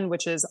Shen,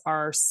 which is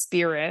our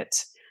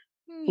spirit,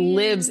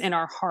 lives in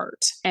our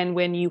heart. And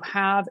when you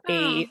have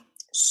a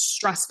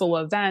stressful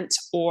event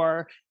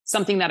or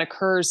something that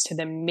occurs to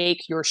then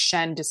make your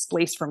Shen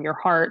displaced from your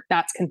heart,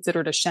 that's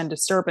considered a Shen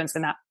disturbance.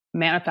 And that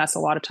manifests a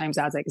lot of times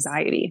as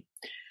anxiety.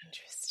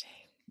 Interesting.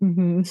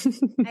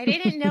 I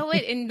didn't know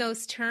it in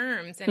those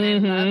terms. And I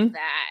love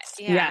that.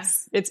 Yeah.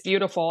 Yes, it's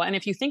beautiful. And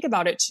if you think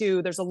about it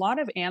too, there's a lot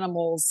of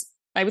animals,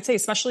 I would say,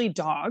 especially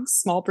dogs,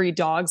 small breed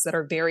dogs that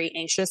are very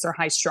anxious or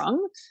high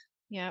strung.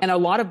 And a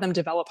lot of them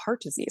develop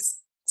heart disease.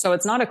 So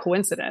it's not a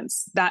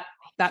coincidence that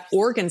that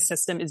organ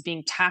system is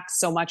being taxed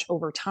so much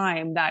over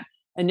time that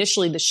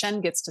initially the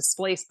Shen gets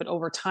displaced, but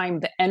over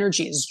time the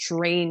energy is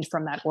drained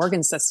from that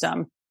organ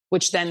system,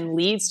 which then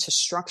leads to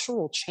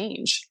structural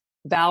change,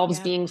 valves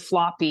being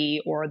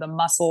floppy or the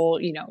muscle,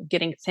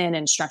 getting thin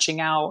and stretching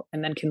out,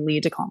 and then can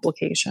lead to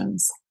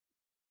complications.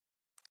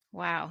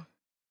 Wow.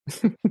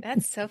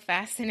 That's so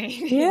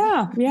fascinating.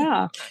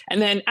 Yeah.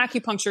 And then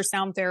acupuncture,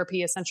 sound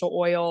therapy, essential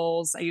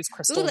oils. I use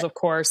crystals, of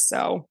course.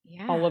 So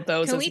all of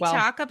those as well. Can we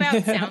talk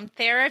about sound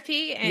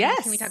therapy? And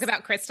can we talk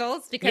about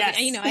crystals? Because,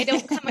 I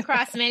don't come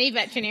across many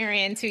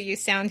veterinarians who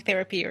use sound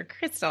therapy or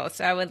crystals.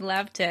 So I would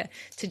love to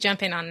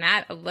jump in on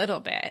that a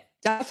little bit.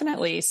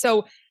 Definitely.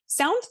 So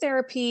sound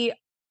therapy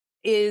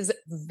is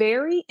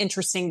very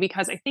interesting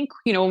because I think,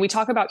 when we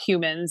talk about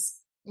humans,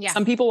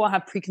 some people will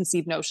have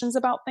preconceived notions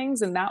about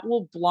things, and that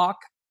will block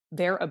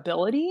their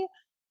ability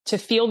to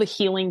feel the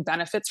healing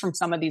benefits from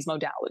some of these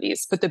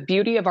modalities. But the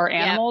beauty of our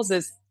animals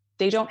is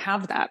they don't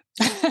have that.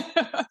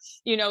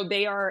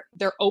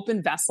 They're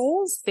open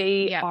vessels.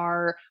 They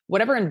are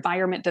whatever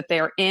environment that they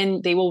are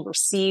in, they will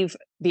receive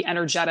the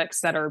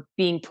energetics that are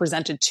being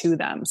presented to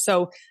them.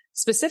 So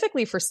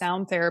specifically for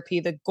sound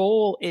therapy, the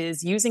goal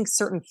is using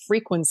certain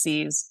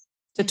frequencies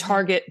to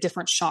target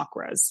different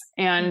chakras.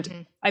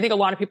 And I think a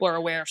lot of people are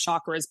aware of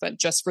chakras, but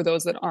just for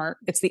those that aren't,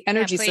 it's the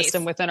energy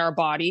system within our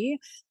body.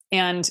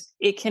 And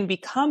it can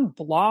become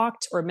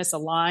blocked or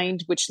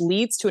misaligned, which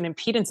leads to an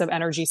impedance of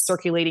energy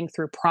circulating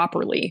through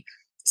properly.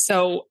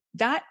 So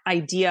that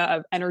idea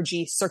of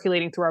energy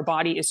circulating through our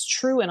body is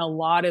true in a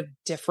lot of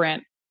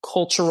different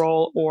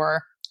cultural,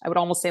 or I would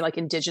almost say like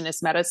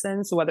indigenous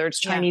medicine. So whether it's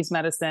Chinese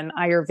medicine,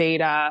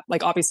 Ayurveda,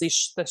 like obviously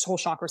this whole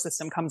chakra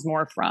system comes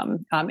more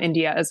from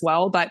India as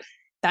well. But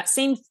that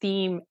same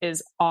theme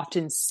is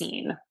often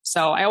seen.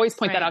 So I always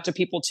point that out to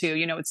people too.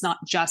 It's not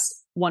just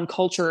one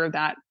culture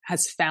that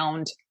has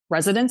found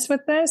resonance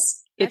with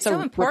this. It's a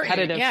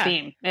repetitive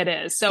theme. It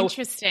is. So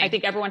I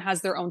think everyone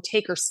has their own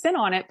take or spin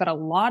on it, but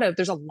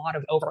there's a lot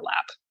of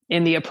overlap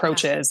in the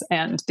approaches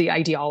and the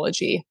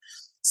ideology.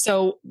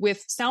 So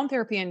with sound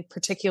therapy in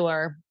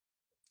particular,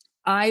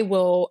 I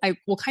will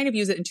kind of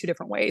use it in two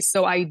different ways.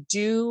 So I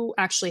do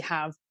actually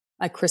have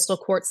a crystal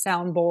quartz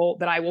sound bowl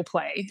that I will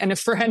play. And if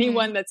for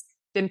anyone that's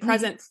been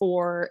present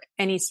for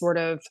any sort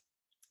of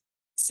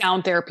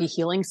sound therapy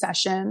healing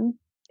session,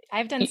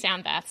 I've done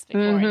sound baths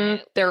before.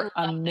 They're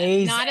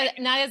amazing.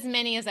 Not as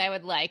many as I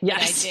would like, but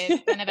I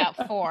did done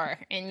about 4.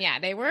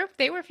 And they were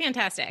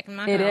fantastic. I'm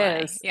not gonna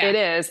lie. It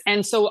is.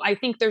 And so I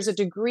think there's a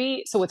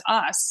degree. So with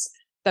us,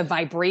 the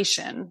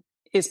vibration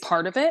is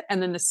part of it. And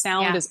then the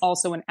sound is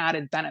also an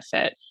added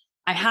benefit.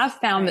 I have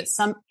found that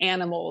some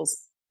animals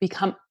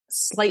become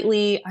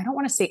slightly, I don't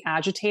want to say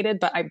agitated,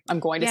 but I'm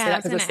going to say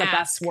that because it's the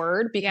best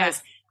word,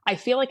 because I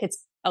feel like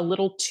it's a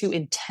little too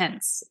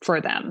intense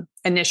for them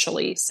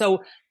initially.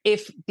 So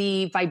if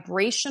the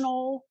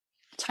vibrational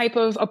type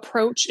of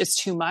approach is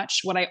too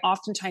much. What I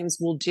oftentimes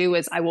will do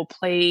is I will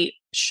play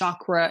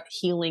chakra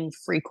healing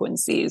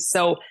frequencies.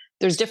 So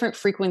there's different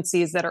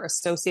frequencies that are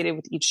associated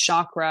with each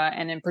chakra.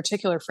 And in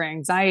particular for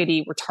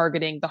anxiety, we're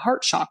targeting the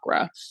heart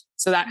chakra.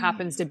 So that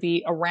happens to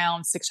be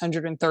around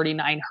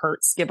 639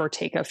 hertz, give or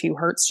take a few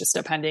hertz, just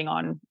depending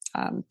on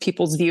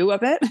people's view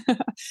of it.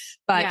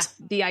 But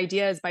the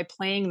idea is by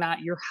playing that,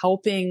 you're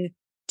helping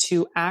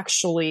to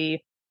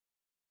actually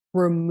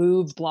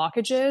remove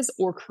blockages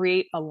or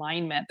create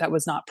alignment that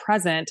was not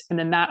present. And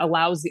then that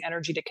allows the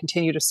energy to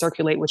continue to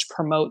circulate, which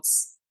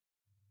promotes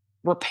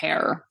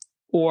repair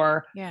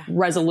or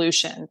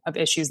resolution of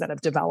issues that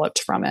have developed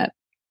from it.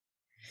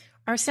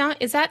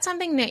 Is that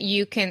something that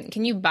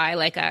can you buy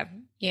like a,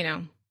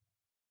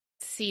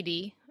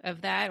 CD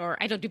of that? Or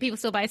do people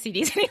still buy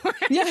CDs anymore?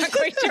 Yeah. I'm not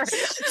quite sure.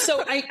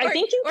 So I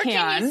think you can. Or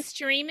can you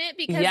stream it?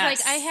 Because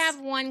like I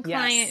have one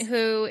client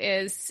who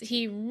is,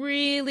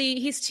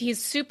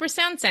 he's super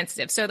sound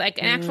sensitive. So like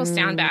an actual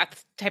sound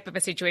bath type of a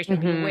situation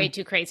would be way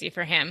too crazy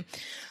for him.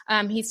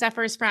 He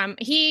suffers from,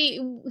 he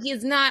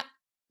is not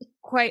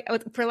quite,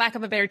 for lack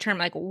of a better term,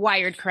 like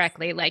wired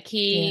correctly. Like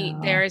he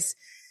goes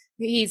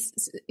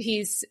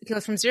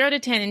from 0 to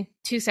 10 in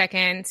 2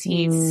 seconds.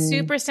 He's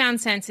super sound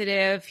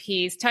sensitive.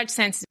 He's touch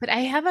sensitive. But I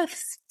have a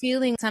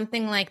feeling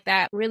something like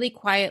that really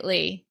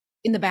quietly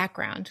in the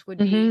background would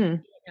be,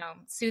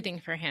 soothing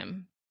for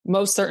him.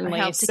 Most certainly.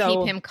 Help to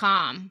keep him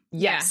calm.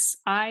 Yes.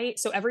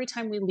 So every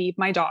time we leave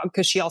my dog,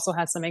 because she also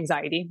has some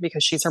anxiety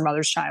because she's her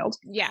mother's child.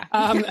 Yeah.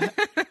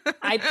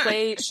 I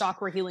play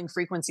chakra healing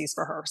frequencies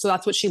for her. So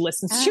that's what she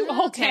listens to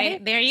all day. Okay.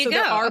 There you go.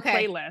 There are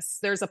playlists.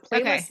 There's a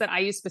playlist that I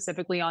use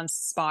specifically on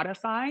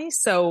Spotify.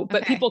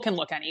 But people can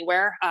look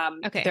anywhere.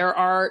 There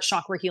are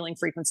chakra healing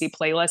frequency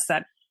playlists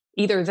that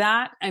either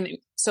that. And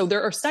so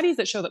there are studies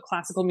that show that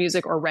classical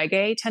music or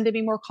reggae tend to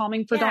be more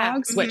calming for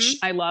dogs, which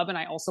I love. And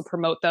I also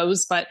promote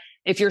those. But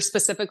if you're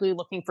specifically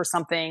looking for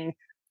something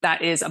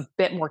that is a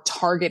bit more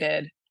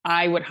targeted,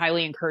 I would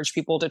highly encourage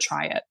people to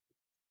try it.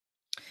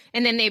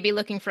 And then they'd be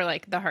looking for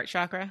like the heart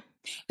chakra.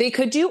 They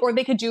could do a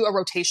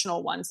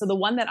rotational one. So the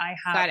one that I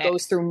have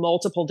goes through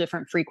multiple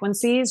different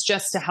frequencies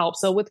just to help.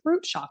 So with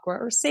root chakra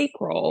or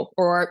sacral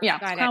or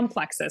crown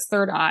plexus,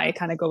 third eye,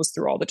 kind of goes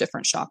through all the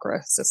different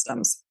chakra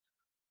systems.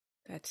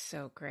 That's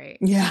so great.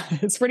 Yeah,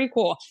 it's pretty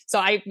cool. So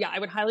I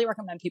would highly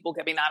recommend people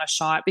giving that a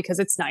shot because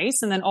it's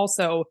nice. And then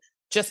also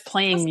just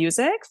playing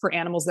music for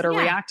animals that are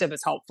reactive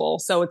is helpful.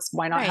 So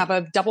why not have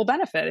a double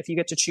benefit if you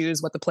get to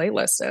choose what the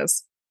playlist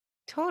is?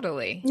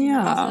 Totally.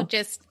 Yeah. Also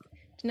just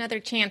another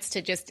chance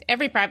to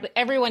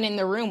everyone in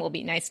the room will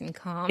be nice and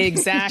calm.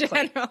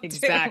 Exactly.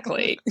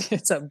 Exactly.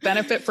 It's a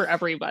benefit for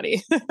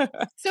everybody.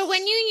 So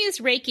when you use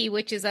Reiki,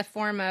 which is a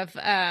form of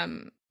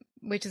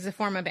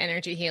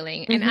energy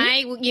healing. And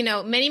I,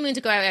 many moons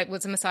ago, I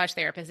was a massage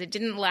therapist. It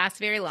didn't last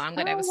very long,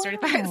 but I was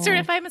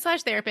certified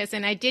massage therapist.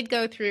 And I did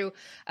go through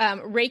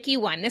Reiki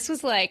 1. This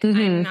was like,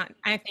 almost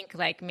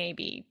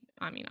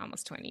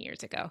 20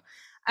 years ago.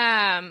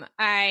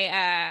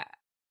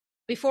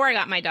 Before I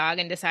got my dog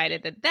and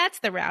decided that that's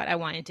the route I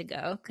wanted to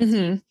go.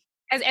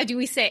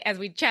 As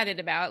we chatted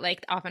about,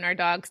 like often our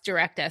dogs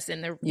direct us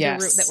in the route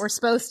that we're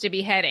supposed to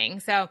be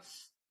heading. So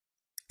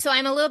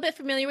I'm a little bit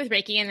familiar with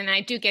Reiki, and then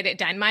I do get it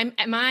done.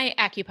 My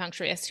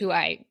acupuncturist, who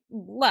I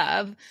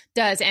love,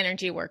 does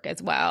energy work as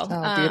well.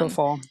 Oh,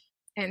 beautiful.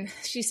 And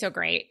she's so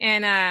great.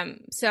 And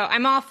so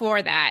I'm all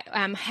for that.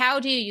 How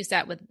do you use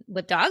that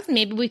with dogs?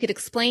 Maybe we could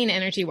explain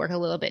energy work a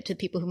little bit to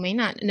people who may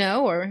not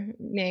know or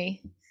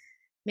may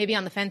be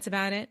on the fence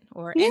about it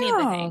or any of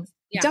the things.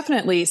 Yeah.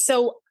 Definitely.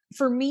 So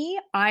for me,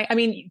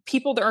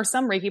 there are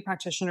some Reiki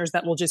practitioners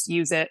that will just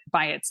use it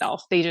by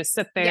itself. They just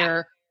sit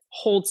there,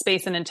 hold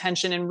space and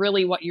intention. And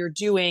really what you're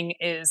doing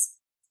is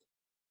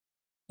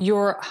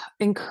you're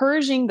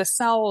encouraging the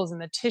cells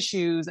and the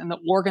tissues and the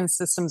organ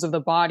systems of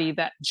the body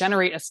that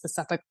generate a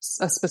specific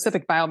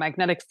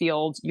biomagnetic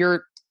field.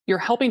 You're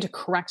helping to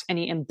correct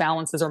any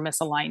imbalances or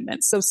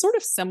misalignments. So sort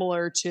of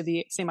similar to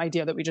the same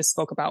idea that we just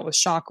spoke about with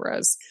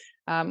chakras.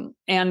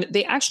 And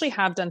they actually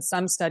have done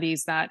some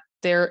studies that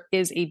there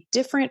is a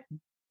different,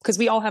 because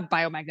we all have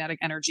biomagnetic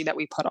energy that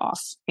we put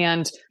off.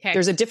 And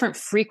there's a different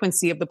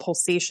frequency of the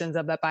pulsations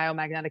of that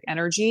biomagnetic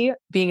energy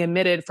being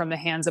emitted from the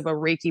hands of a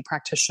Reiki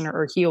practitioner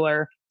or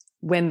healer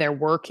when they're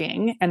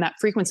working. And that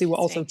frequency will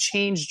also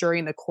change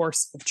during the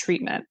course of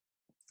treatment.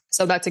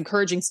 So that's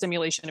encouraging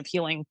stimulation of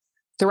healing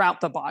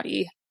throughout the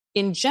body.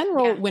 In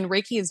general, when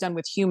Reiki is done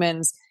with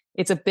humans,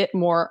 it's a bit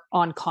more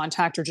on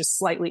contact or just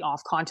slightly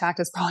off contact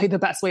is probably the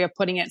best way of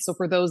putting it. So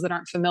for those that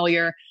aren't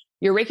familiar,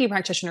 your Reiki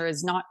practitioner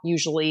is not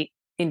usually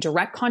in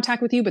direct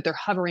contact with you, but they're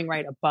hovering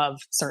right above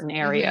certain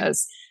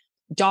areas.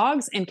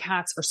 Dogs and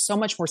cats are so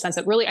much more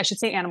sensitive. Really, I should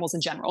say animals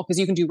in general, because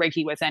you can do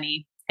Reiki with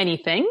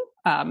anything.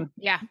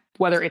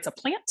 Whether it's a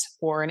plant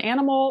or an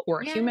animal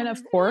or a human,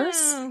 of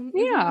course.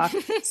 Yeah.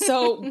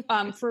 So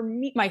for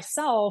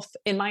myself,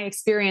 in my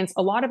experience,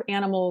 a lot of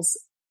animals,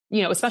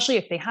 especially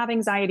if they have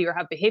anxiety or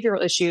have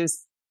behavioral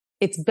issues,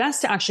 it's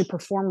best to actually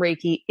perform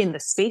Reiki in the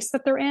space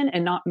that they're in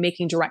and not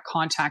making direct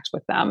contact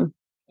with them.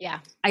 Yeah.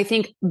 I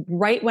think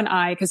right when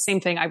because same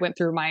thing, I went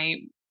through my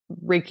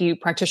Reiki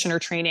practitioner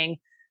training.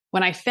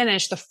 When I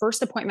finished, the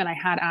first appointment I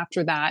had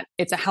after that,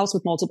 it's a house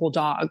with multiple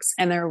dogs.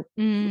 And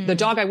the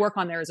dog I work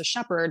on there is a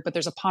shepherd, but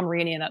there's a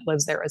Pomeranian that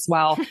lives there as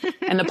well.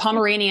 And the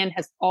Pomeranian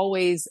has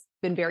always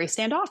been very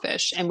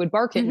standoffish and would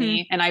bark at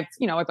me. And I've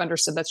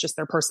understood that's just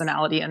their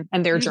personality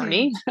and their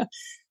journey.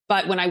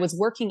 But when I was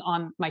working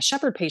on my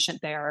shepherd patient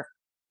there,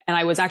 and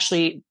I was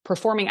actually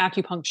performing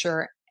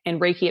acupuncture and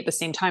Reiki at the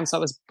same time. So I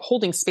was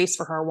holding space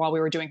for her while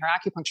we were doing her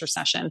acupuncture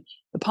session.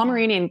 The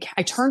Pomeranian,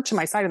 I turned to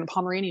my side and the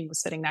Pomeranian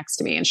was sitting next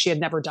to me and she had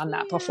never done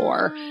that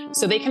before.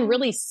 So they can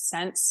really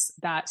sense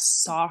that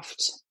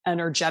soft,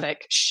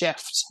 energetic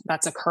shift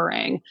that's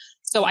occurring.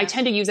 So I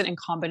tend to use it in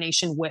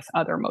combination with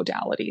other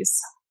modalities.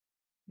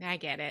 I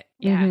get it.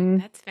 Yeah,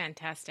 that's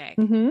fantastic.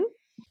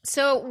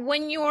 So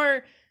when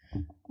you're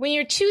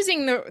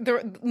choosing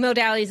the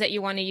modalities that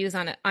you want to use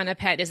on a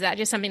pet, is that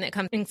just something that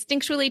comes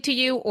instinctually to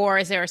you, or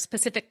is there a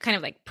specific kind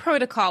of like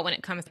protocol when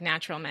it comes to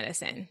natural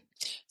medicine?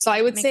 So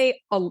I would say,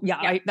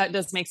 that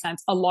does make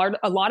sense. A lot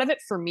of it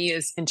for me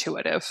is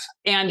intuitive,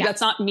 and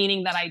that's not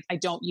meaning that I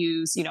don't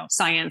use,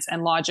 science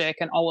and logic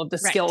and all of the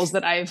skills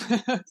that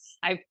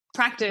I've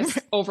practiced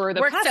over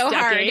the past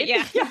decade.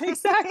 Yeah,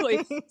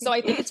 exactly. So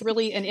I think it's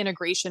really an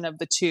integration of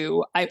the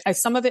two.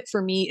 Some of it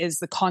for me is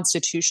the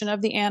constitution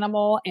of the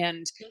animal.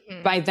 And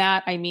by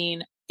that, I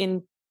mean,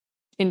 in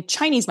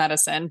Chinese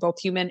medicine,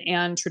 both human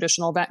and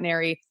traditional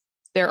veterinary,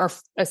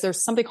 there's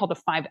something called the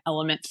 5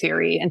 element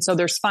theory. And so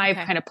there's 5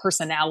 kind of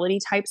personality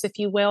types, if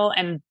you will.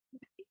 And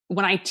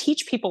when I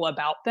teach people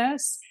about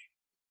this,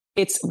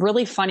 it's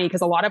really funny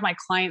because a lot of my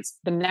clients,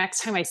 the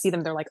next time I see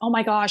them, they're like, oh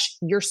my gosh,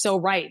 you're so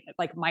right.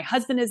 Like my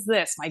husband is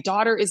this, my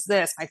daughter is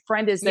this, my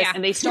friend is this.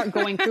 And they start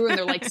going through and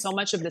they're like, so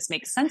much of this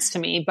makes sense to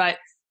me. But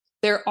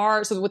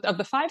of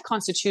the 5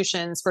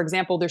 constitutions, for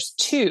example, there's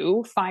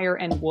 2, fire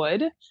and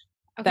wood,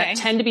 that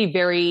tend to be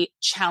very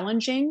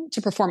challenging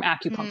to perform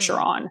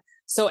acupuncture on.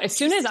 So as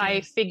soon as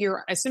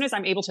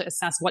I'm able to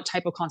assess what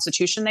type of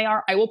constitution they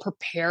are, I will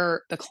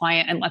prepare the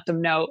client and let them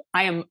know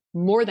I am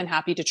more than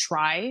happy to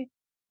try,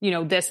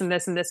 this and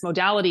this and this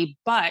modality,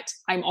 but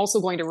I'm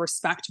also going to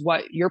respect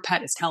what your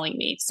pet is telling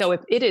me. So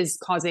if it is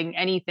causing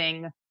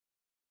anything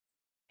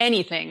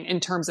in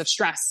terms of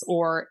stress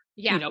or,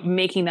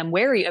 making them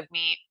wary of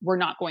me, we're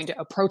not going to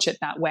approach it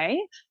that way.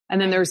 And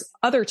then there's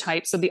other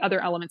types. So the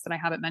other elements that I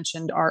haven't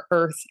mentioned are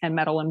earth and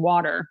metal and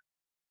water.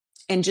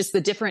 And just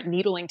the different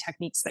needling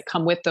techniques that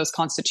come with those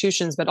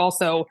constitutions, but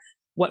also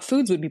what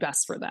foods would be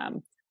best for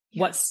them.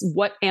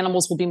 What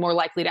animals will be more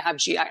likely to have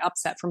GI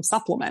upset from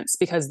supplements,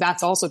 because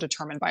that's also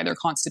determined by their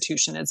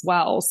constitution as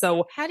well.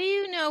 So how do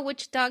you know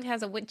which dog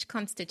has which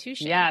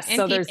constitution? Yes.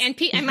 And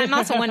I'm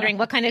also wondering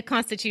what kind of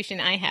constitution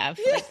I have,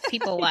 like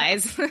people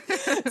wise.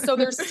 So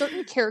there's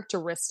certain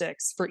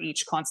characteristics for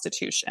each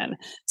constitution.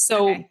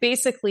 So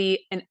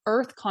basically an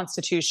earth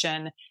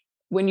constitution,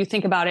 when you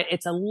think about it,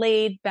 it's a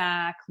laid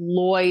back,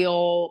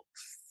 loyal,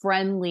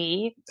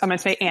 friendly, I'm going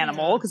to say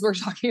animal because we're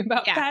talking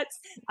about pets.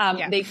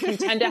 They can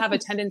tend to have a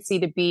tendency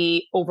to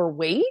be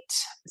overweight.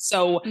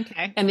 So,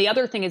 and the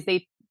other thing is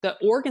the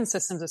organ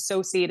systems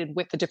associated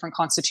with the different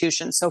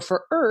constitutions. So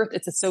for earth,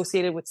 it's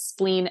associated with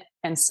spleen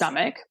and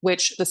stomach,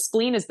 which the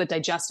spleen is the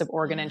digestive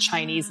organ in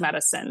Chinese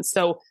medicine.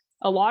 So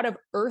a lot of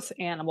earth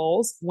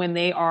animals, when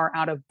they are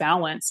out of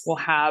balance, will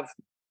have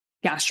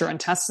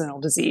gastrointestinal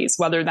disease,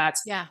 whether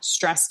that's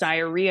stress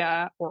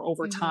diarrhea or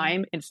over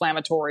time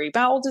inflammatory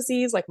bowel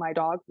disease, like my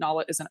dog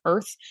Nala is an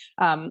earth.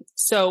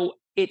 So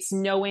it's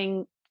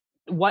knowing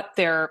what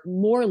they're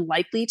more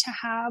likely to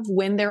have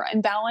when they're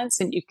in balance,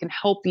 and it can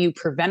help you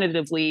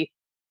preventatively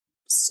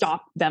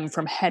stop them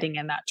from heading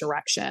in that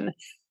direction.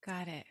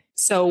 Got it.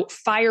 So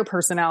fire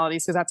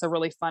personalities, because that's a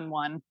really fun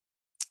one.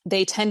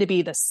 They tend to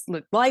be the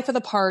life of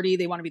the party.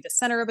 They want to be the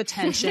center of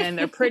attention.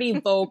 They're pretty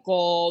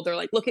vocal. They're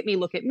like, look at me,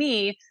 look at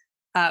me.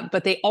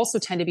 But they also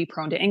tend to be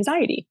prone to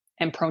anxiety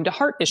and prone to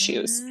heart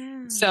issues.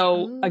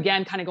 So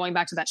again, kind of going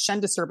back to that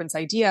Shen disturbance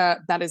idea,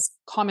 that is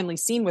commonly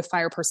seen with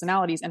fire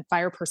personalities, and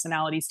fire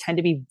personalities tend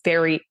to be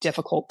very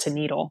difficult to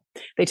needle.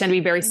 They tend to be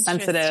very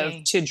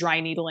sensitive to dry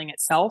needling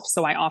itself.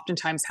 So I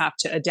oftentimes have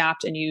to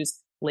adapt and use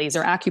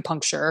laser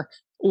acupuncture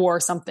or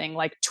something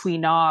like Tui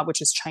Na,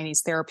 which is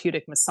Chinese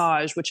therapeutic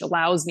massage, which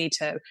allows me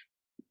to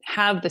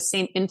have the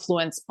same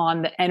influence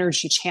on the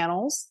energy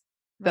channels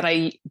that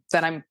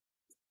I'm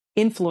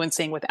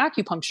influencing with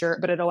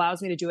acupuncture, but it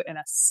allows me to do it in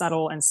a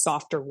subtle and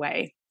softer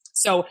way.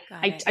 So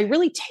I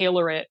really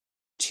tailor it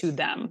to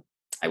them,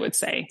 I would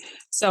say.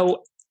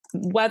 So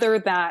whether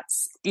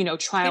that's,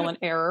 trial and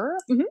error.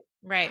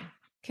 Right.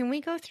 Can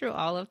we go through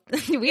all of,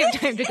 do we have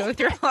time to go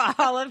through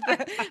all of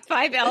the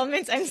 5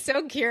 elements? I'm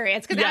so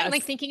curious because I'm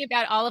like thinking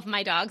about all of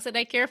my dogs that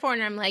I care for.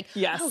 And I'm like,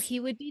 oh, he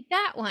would be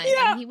that one.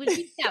 And he would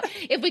be that.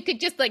 If we could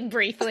just like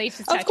briefly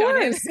just touch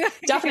on it.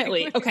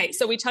 Definitely. Okay.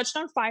 So we touched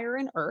on fire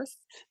and earth.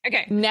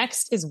 Okay.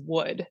 Next is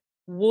wood.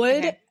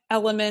 Wood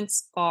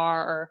elements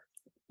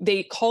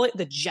they call it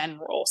the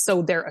general.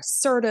 So they're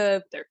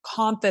assertive, they're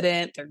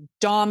confident, they're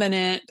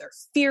dominant, they're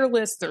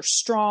fearless, they're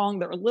strong,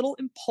 they're a little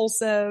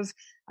impulsive.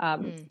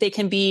 They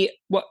can be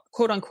what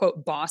quote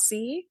unquote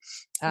bossy.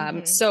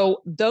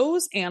 So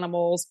those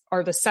animals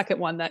are the second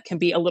one that can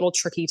be a little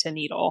tricky to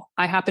needle.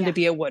 I happen to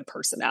be a wood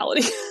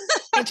personality.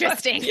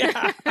 Interesting.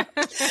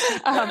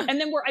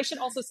 And then I should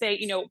also say,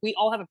 we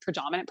all have a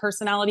predominant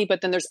personality,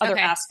 but then there's other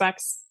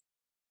aspects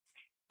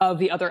of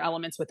the other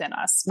elements within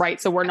us, right?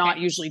 So we're not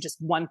usually just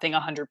one thing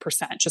 100%,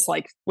 just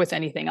like with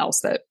anything else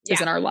that is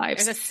in our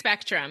lives. There's a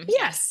spectrum.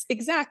 Yes,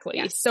 exactly.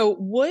 Yeah. So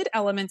wood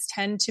elements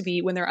tend to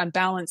be, when they're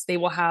unbalanced, they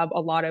will have a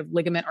lot of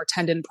ligament or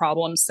tendon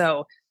problems.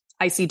 So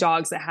I see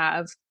dogs that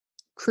have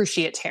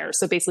cruciate tears.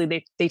 So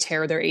basically they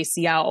tear their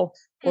ACL,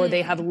 or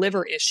they have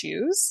liver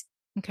issues,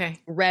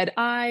 red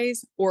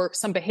eyes, or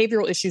some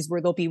behavioral issues where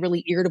they'll be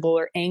really irritable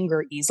or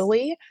anger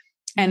easily.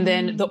 And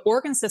then the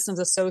organ systems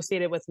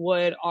associated with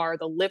wood are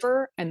the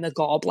liver and the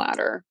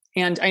gallbladder.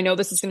 And I know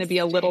this is going to be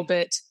a little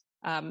bit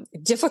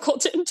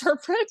difficult to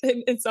interpret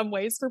in some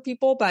ways for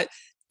people, but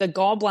the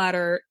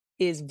gallbladder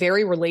is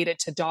very related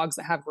to dogs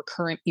that have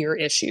recurrent ear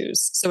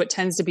issues. So it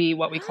tends to be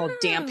what we call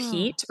damp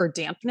heat or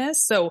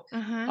dampness. So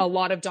a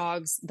lot of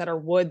dogs that are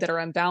wood that are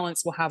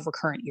unbalanced will have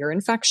recurrent ear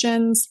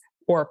infections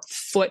or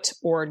foot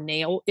or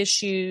nail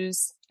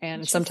issues,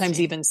 and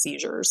sometimes even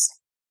seizures.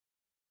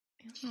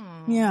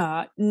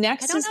 Yeah.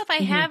 Next, I don't know if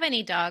I have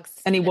any dogs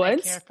any that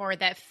woods? I care for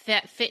that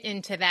fit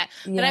into that.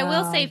 But I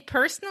will say,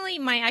 personally,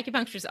 my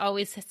acupuncturist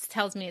always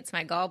tells me it's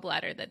my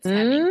gallbladder that's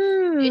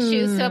having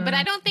issues. So, but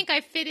I don't think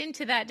I fit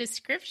into that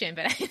description.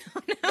 But I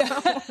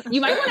don't know.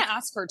 You might want to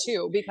ask her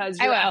too, because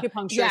your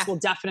acupuncturist will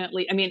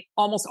definitely. I mean,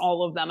 almost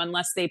all of them,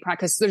 unless they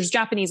practice. There's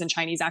Japanese and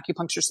Chinese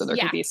acupuncture, so there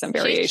could be some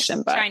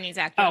variation. But Chinese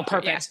acupuncture. Oh,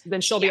 perfect. Then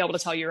she'll be able to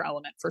tell you your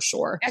element for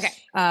sure. Okay.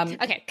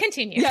 Okay.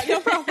 Continue. Yeah, no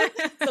problem.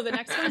 So the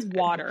next one's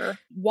water.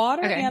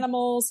 Water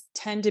animals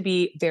tend to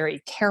be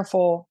very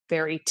careful,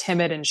 very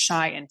timid and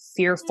shy and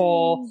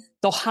fearful.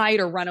 They'll hide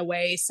or run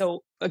away.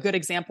 So a good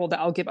example that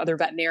I'll give other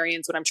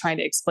veterinarians when I'm trying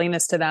to explain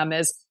this to them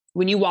is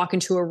when you walk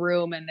into a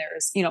room and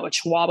there's, a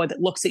chihuahua that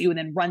looks at you and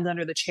then runs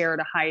under the chair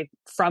to hide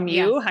from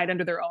you, hide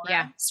under their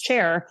owner's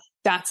chair.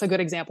 That's a good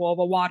example of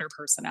a water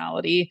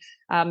personality.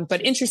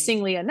 But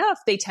interestingly enough,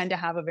 they tend to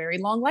have a very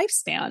long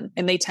lifespan,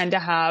 and they tend to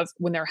have,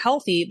 when they're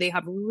healthy, they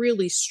have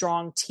really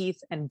strong teeth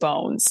and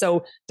bones.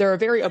 So they're a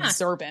very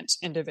observant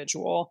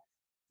individual.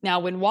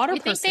 Now, when water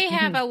think they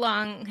have a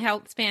long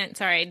health span?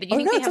 Sorry, do you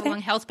think they have a long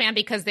health span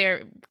because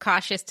they're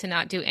cautious to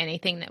not do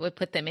anything that would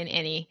put them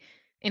in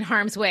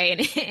harm's way in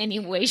any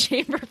way,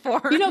 shape, or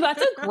form?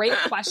 That's a great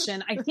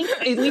question. I think,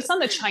 at least on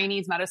the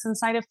Chinese medicine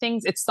side of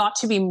things, it's thought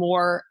to be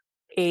more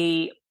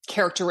a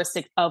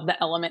characteristic of the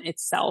element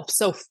itself.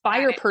 So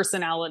fire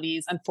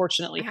personalities,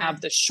 unfortunately,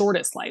 have the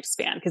shortest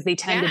lifespan because they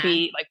tend to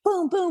be like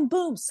boom, boom,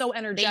 boom, so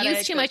energetic. They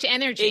use too much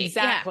energy.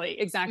 Exactly.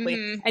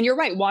 And you're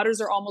right. Waters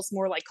are almost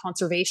more like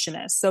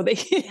conservationists. So they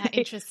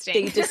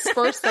they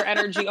disperse their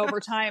energy over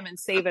time and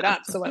save it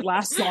up so it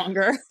lasts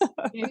longer.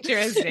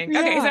 Interesting.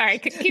 Okay, sorry.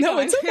 Keep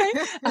going.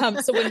 It's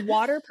okay. So when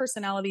water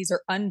personalities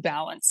are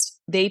unbalanced,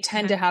 they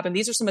tend to have, and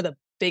these are some of the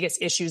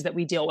biggest issues that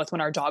we deal with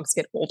when our dogs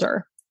get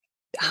older: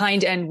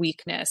 hind end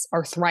weakness,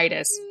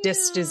 arthritis,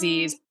 disc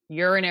disease,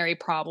 urinary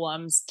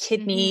problems,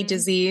 kidney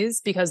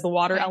disease, because the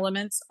water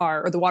elements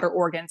or the water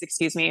organs,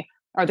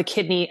 are the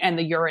kidney and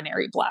the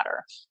urinary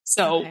bladder.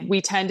 So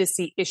we tend to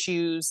see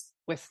issues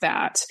with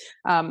that.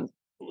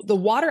 The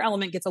water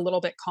element gets a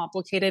little bit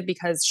complicated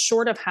because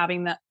short of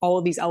having all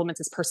of these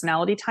elements as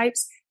personality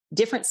types,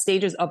 different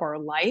stages of our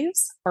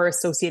lives are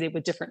associated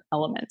with different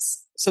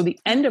elements. So the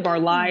end of our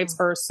lives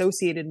are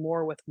associated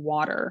more with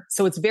water.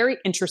 So it's very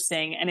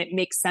interesting. And it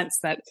makes sense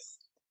that,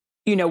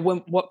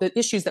 what the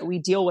issues that we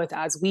deal with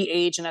as we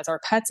age and as our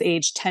pets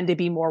age tend to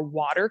be more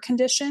water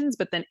conditions.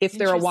 But then if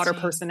they're a water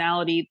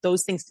personality,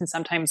 those things can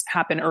sometimes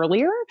happen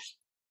earlier.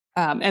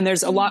 And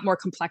there's a lot more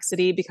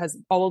complexity because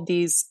all of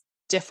these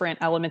different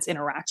elements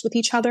interact with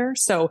each other.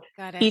 So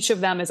each of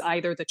them is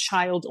either the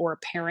child or a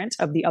parent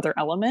of the other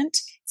element.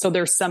 So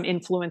there's some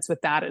influence with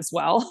that as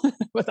well.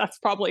 But that's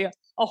probably a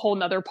whole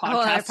nother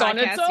podcast on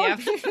its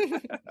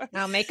own.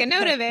 I'll make a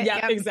note of it.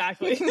 Yeah,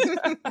 exactly.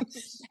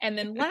 And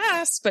then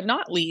last but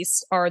not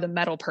least are the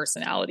metal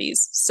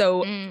personalities.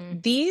 So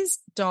these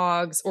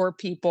dogs or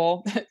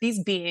people,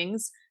 these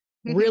beings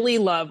really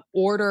love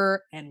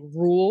order and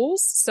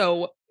rules.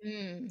 So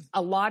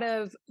a lot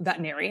of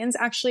veterinarians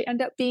actually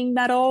end up being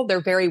metal. They're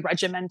very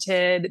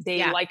regimented.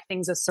 They like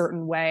things a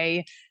certain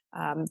way.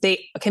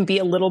 They can be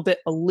a little bit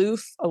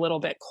aloof, a little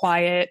bit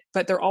quiet,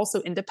 but they're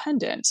also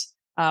independent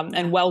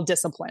and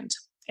well-disciplined.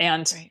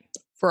 And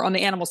for on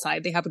the animal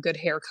side, they have a good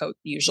hair coat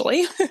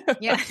usually.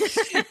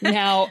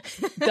 Now,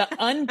 the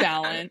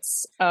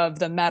unbalance of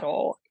the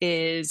metal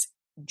is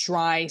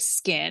dry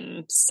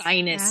skin,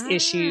 sinus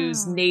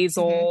issues,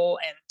 nasal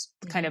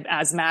and kind of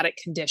asthmatic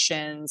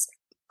conditions,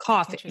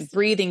 coughing,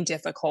 breathing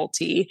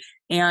difficulty.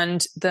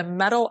 And the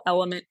metal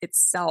element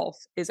itself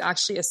is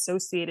actually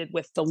associated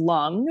with the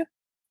lung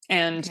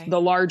and the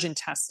large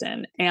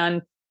intestine.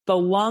 And the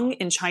lung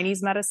in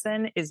Chinese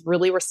medicine is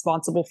really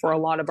responsible for a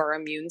lot of our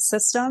immune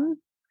system.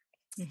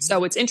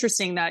 So it's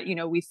interesting that,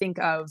 we think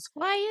of,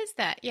 why is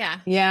that? Yeah.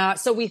 Yeah.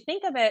 So we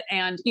think of it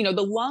and,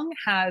 the lung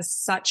has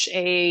such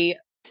a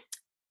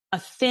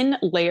thin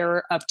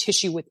layer of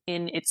tissue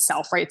within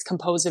itself, right? It's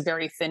composed of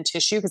very thin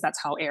tissue because that's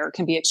how air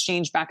can be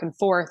exchanged back and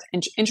forth.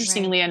 And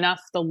interestingly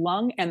enough, the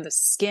lung and the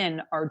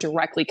skin are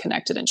directly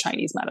connected in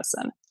Chinese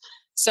medicine.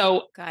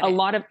 So a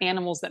lot of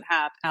animals that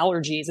have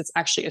allergies, it's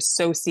actually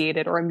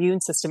associated, or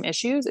immune system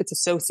issues, it's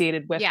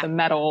associated with the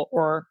metal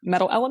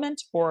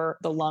element or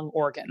the lung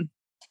organ.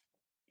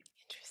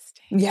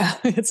 Yeah,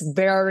 it's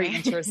very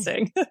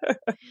interesting.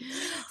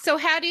 So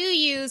how do you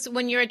use,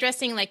 when you're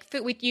addressing like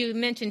food, you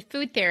mentioned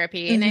food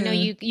therapy, and I know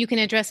you can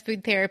address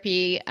food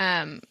therapy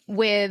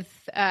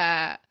with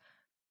kind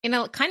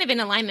of in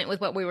alignment with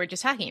what we were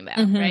just talking about,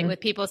 right? With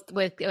people,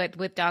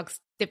 with dogs,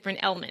 different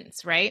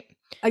elements, right?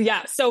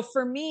 Yeah. So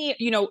for me,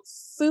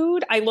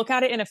 food, I look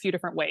at it in a few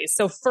different ways.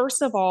 So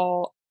first of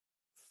all,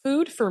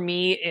 food for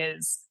me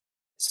is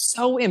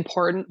so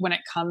important when it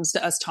comes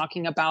to us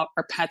talking about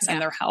our pets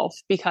and their health,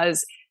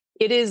 because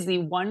it is the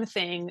one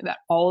thing that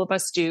all of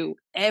us do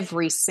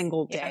every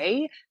single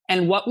day.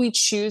 And what we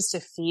choose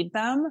to feed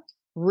them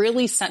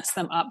really sets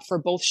them up for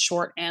both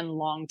short and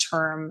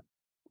long-term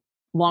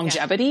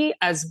longevity,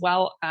 as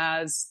well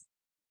as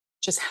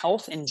just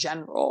health in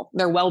general,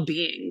 their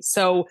well-being.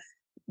 So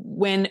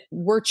when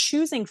we're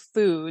choosing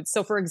food,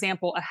 so for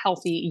example, a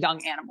healthy young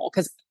animal,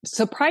 because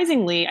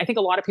surprisingly, I think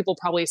a lot of people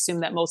probably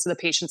assume that most of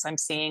the patients I'm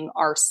seeing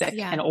are sick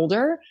and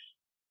older.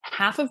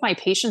 Half of my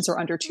patients are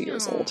under 2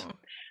 years old,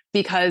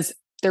 because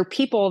they're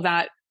people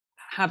that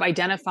have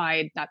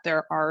identified that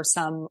there are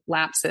some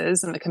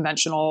lapses in the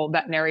conventional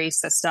veterinary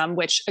system,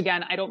 which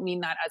again, I don't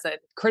mean that as a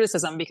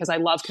criticism, because I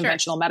love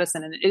conventional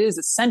medicine and it is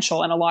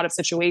essential in a lot of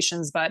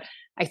situations. But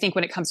I think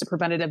when it comes to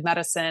preventative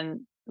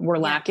medicine, we're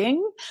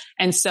lacking.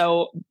 And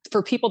so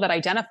for people that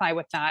identify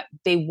with that,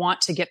 they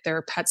want to get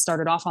their pet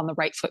started off on the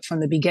right foot from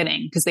the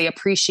beginning, because they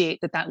appreciate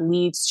that that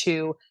leads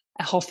to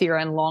a healthier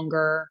and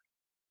longer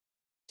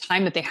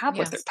time that they have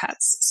with their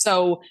pets.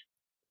 So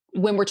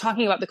when we're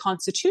talking about the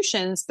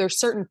constitutions, there's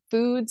certain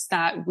foods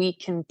that we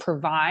can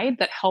provide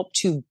that help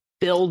to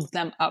build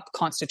them up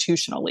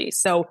constitutionally.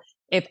 So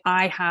if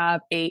I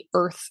have a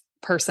earth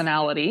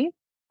personality,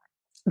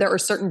 there are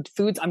certain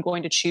foods I'm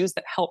going to choose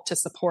that help to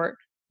support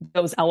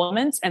those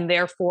elements and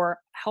therefore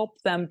help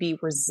them be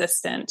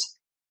resistant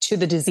to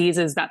the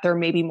diseases that they're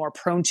maybe more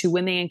prone to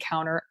when they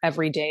encounter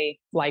everyday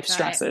life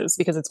stresses,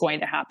 because it's going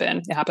to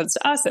happen. It happens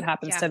to us. It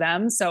happens to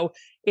them. So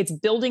it's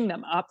building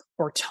them up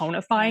or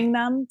tonifying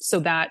them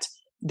so that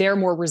they're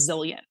more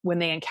resilient when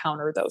they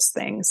encounter those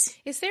things.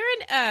 Is there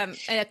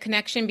a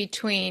connection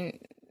between,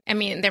 I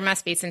mean, there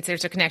must be, since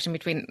there's a connection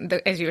between,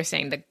 as you were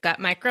saying, the gut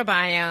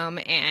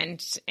microbiome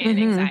and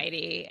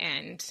anxiety.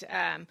 And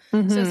so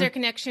is there a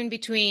connection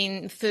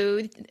between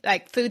food,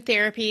 like food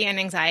therapy and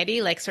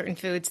anxiety, like certain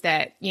foods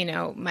that,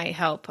 might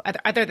help,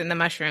 other than the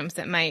mushrooms,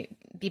 that might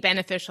be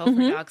beneficial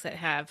for dogs that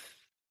have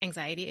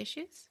anxiety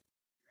issues?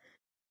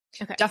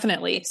 Okay.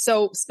 Definitely.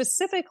 So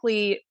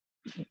specifically,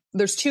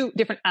 there's two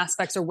different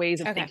aspects or ways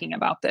of thinking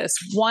about this.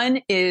 One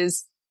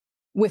is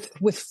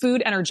with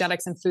food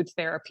energetics and food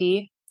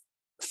therapy,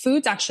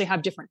 foods actually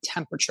have different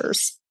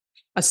temperatures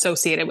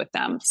associated with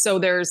them. So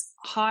there's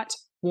hot,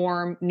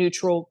 warm,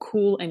 neutral,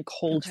 cool, and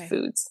cold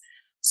foods.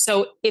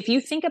 So if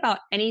you think about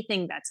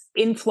anything that's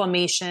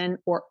inflammation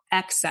or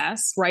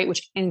excess, right,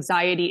 which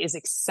anxiety is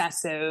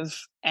excessive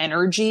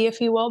energy, if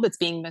you will, that's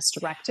being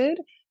misdirected,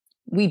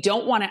 we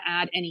don't want to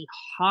add any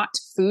hot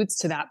foods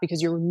to that,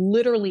 because you're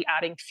literally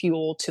adding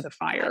fuel to the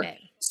fire.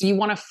 So you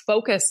want to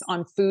focus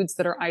on foods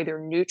that are either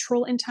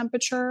neutral in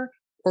temperature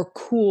or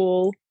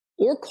cool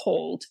or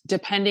cold,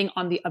 depending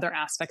on the other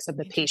aspects of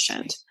the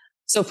patient.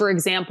 So for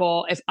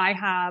example, if I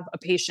have a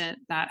patient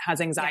that has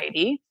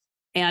anxiety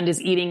and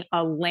is eating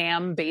a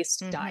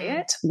lamb-based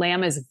diet,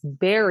 lamb is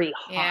very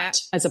hot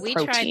as a protein.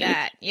 We tried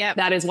that. Yep.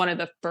 That is one of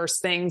the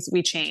first things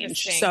we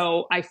change.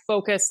 So I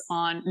focus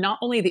on not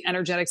only the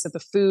energetics of the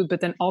food, but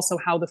then also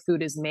how the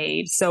food is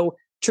made. So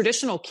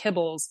traditional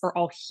kibbles are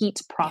all heat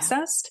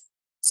processed.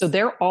 So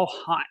they're all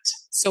hot.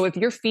 So if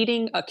you're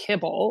feeding a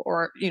kibble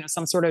or,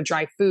 some sort of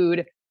dry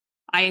food,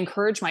 I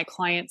encourage my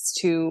clients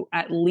to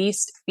at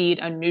least feed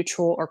a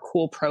neutral or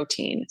cool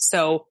protein.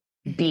 So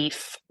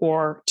beef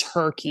or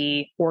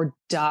turkey or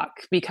duck,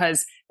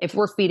 because if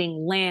we're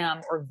feeding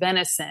lamb or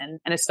venison,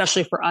 and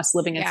especially for us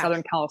living in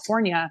Southern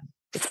California,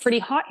 it's pretty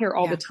hot here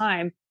all the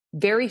time.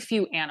 Very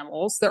few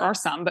animals, there are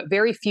some, but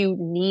very few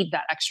need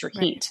that extra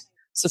heat.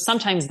 So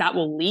sometimes that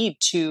will lead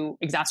to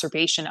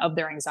exacerbation of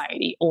their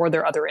anxiety or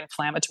their other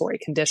inflammatory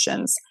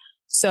conditions.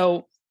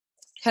 So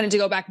kind of to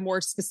go back more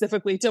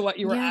specifically to what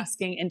you were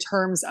asking in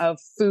terms of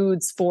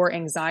foods for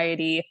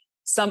anxiety,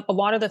 a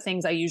lot of the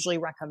things I usually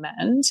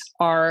recommend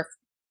are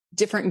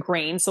different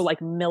grains. So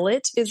like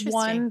millet is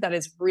one that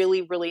is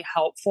really, really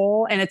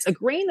helpful. And it's a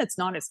grain that's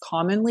not as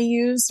commonly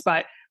used,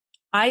 but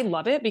I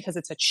love it because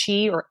it's a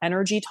chi or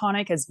energy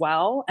tonic as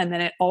well. And then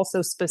it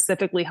also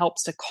specifically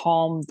helps to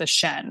calm the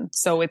shen.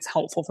 So it's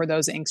helpful for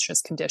those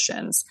anxious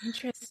conditions.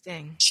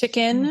 Interesting.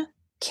 Chicken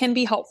can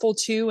be helpful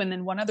too. And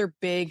then one other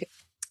big,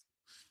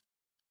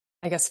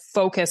 I guess,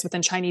 focus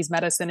within Chinese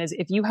medicine is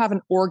if you have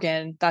an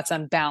organ that's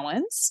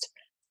unbalanced,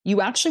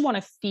 you actually want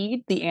to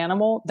feed the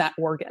animal that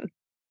organ.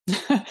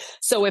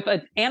 So if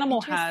an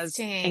animal has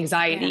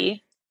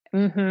anxiety,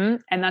 and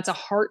that's a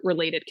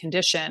heart-related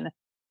condition,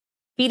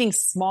 feeding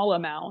small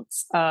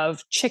amounts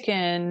of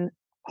chicken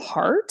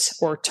heart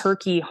or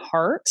turkey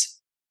heart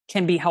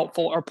can be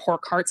helpful, or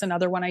pork heart's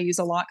another one I use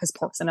a lot because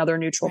pork's another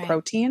neutral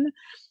protein.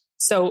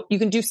 So you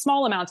can do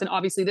small amounts. And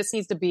obviously this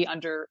needs to be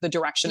under the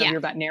direction of your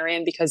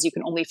veterinarian, because you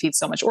can only feed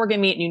so much organ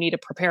meat and you need to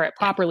prepare it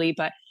properly.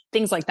 But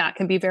things like that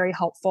can be very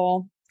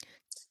helpful.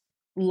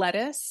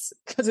 Lettuce,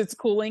 because it's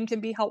cooling,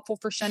 can be helpful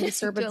for Shen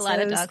disturbances. A lot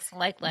of dogs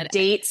like lettuce.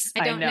 Dates.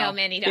 I don't know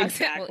many dogs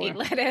that will eat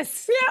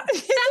lettuce. Yeah,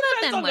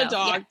 it depends on the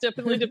dog.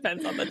 Definitely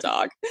depends on the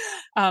dog.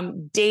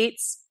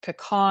 Dates,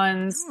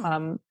 pecans,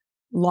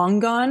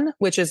 longan,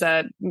 which is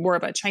more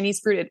of a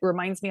Chinese fruit. It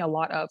reminds me a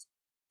lot of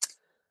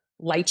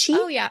lychee.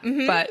 Oh yeah.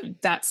 But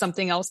that's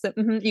something else that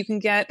you can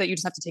get, that you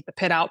just have to take the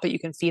pit out, but you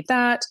can feed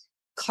that.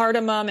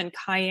 Cardamom and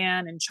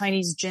cayenne and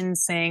Chinese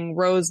ginseng,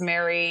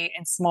 rosemary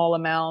in small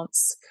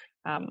amounts.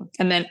 And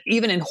then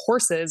even in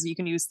horses, you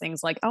can use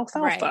things like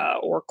alfalfa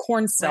or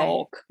corn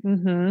silk.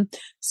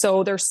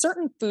 So there's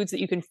certain foods that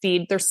you can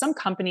feed. There's some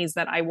companies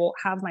that I will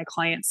have my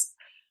clients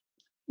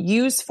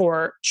use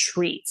for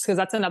treats, because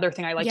that's another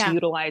thing I like to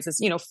utilize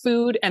is,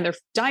 food and their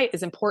diet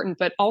is important,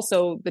 but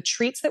also the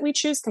treats that we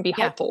choose can be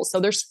helpful. So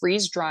there's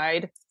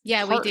freeze-dried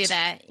we do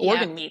that.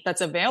 Organ meat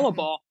that's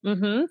available.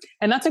 And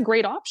that's a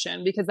great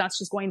option, because that's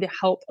just going to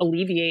help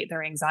alleviate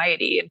their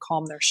anxiety and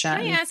calm their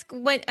Shen. Can I ask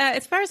what,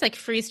 as far as like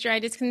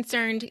freeze-dried is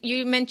concerned,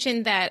 you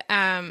mentioned that,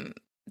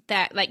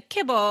 that like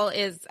kibble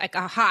is like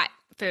a hot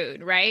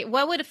food, right?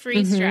 What would a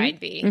freeze-dried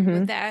be?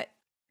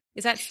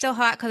 Is that still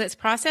hot because it's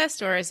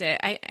processed, or is it,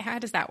 how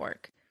does that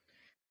work?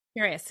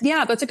 Curious.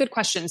 Yeah, that's a good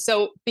question.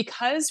 So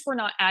because we're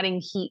not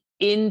adding heat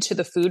into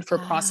the food for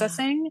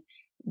processing,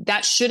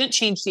 that shouldn't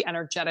change the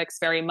energetics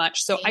very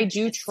much. So I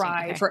do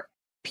try for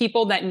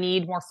people that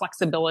need more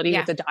flexibility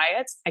with the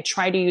diets, I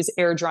try to use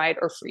air dried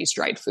or freeze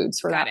dried foods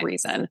for that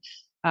reason.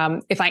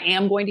 If I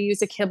am going to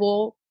use a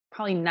kibble,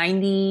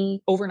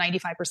 probably over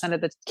 95% of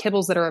the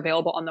kibbles that are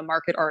available on the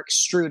market are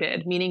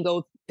extruded, meaning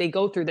they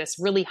go through this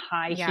really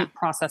high heat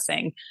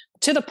processing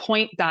to the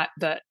point that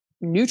the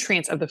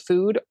nutrients of the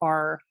food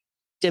are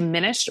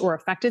diminished or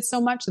affected so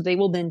much that they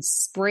will then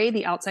spray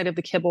the outside of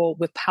the kibble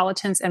with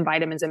palatants and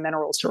vitamins and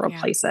minerals to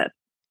replace it.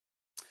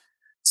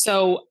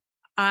 So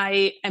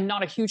I am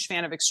not a huge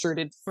fan of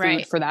extruded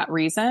food for that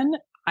reason.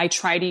 I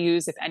try to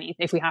use,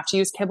 if we have to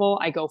use kibble,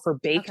 I go for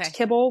baked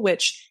kibble,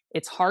 which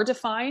it's hard to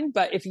find,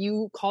 but if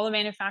you call the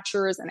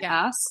manufacturers and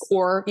ask,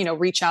 or,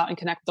 reach out and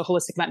connect with the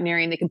holistic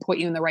veterinarian, they can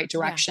point you in the right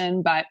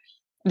direction. But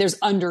there's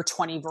under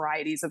 20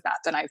 varieties of that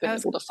I've been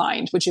able to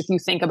find, which if you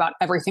think about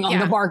everything on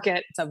the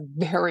market, it's a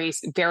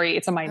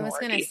it's a minority. I was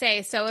going to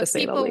say, so if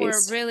people were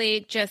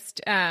really just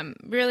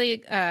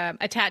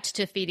attached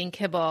to feeding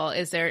kibble,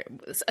 is there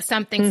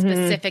something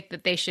specific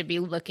that they should be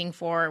looking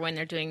for when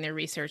they're doing their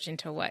research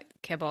into what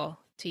kibble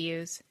to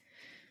use?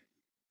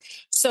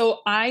 So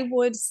I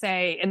would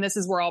say, and this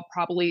is where I'll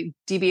probably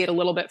deviate a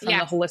little bit from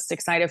the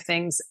holistic side of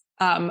things,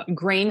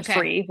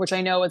 grain-free, which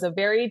I know is a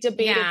very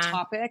debated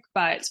topic,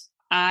 but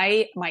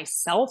I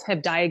myself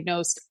have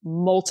diagnosed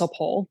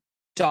multiple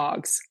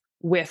dogs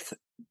with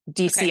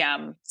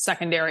DCM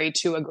secondary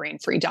to a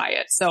grain-free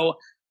diet. So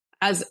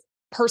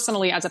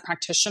personally, as a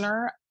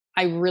practitioner,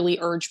 I really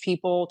urge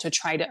people to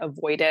try to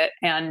avoid it.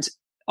 And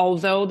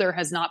although there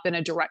has not been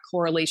a direct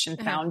correlation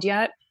found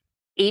yet,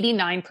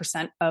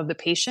 89% of the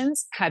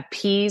patients had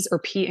peas or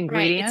pea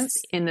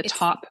ingredients in the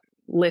top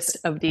list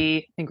of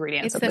the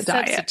ingredients of the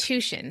diet. It's the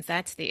substitutions.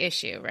 That's the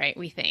issue, right?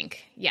 We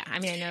think. Yeah. I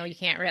mean, I know you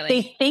can't really.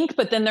 They think,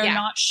 but then they're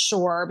not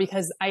sure,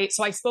 because I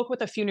spoke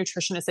with a few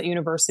nutritionists at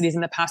universities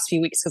in the past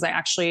few weeks, because I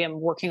actually am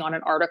working on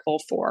an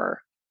article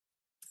for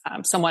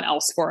someone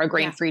else for a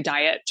grain-free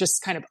diet,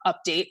 just kind of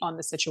update on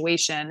the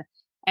situation.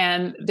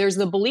 And there's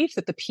the belief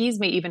that the peas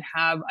may even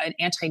have an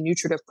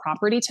anti-nutritive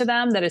property to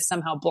them that is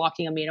somehow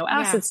blocking amino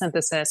acid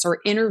synthesis or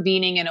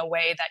intervening in a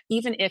way that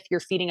even if you're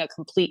feeding a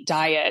complete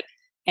diet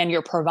and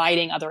you're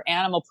providing other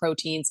animal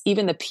proteins,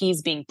 even the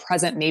peas being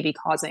present may be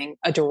causing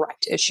a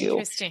direct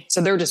issue.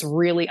 So they're just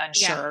really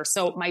unsure.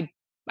 So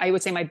I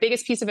would say my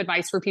biggest piece of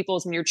advice for people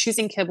is when you're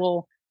choosing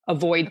kibble,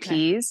 avoid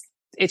peas.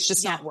 It's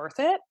just not worth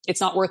it.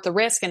 It's not worth the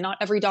risk. And not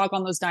every dog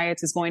on those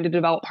diets is going to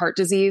develop heart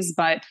disease.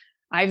 But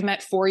I've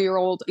met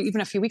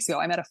even a few weeks ago,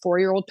 I met a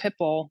 4-year-old pit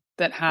bull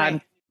that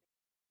had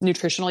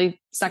nutritionally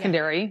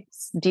secondary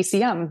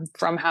DCM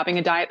from having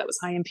a diet that was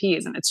high in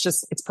peas. And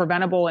it's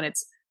preventable, and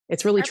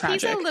it's really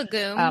tragic. Peas a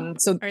legume?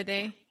 So are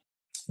they?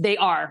 They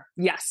are.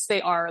 Yes,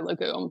 they are a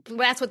legume. Well,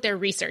 that's what they're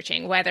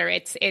researching, whether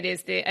it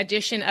is the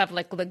addition of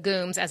like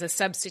legumes as a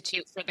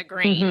substitute for the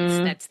grains.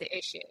 That's the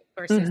issue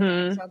versus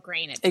the actual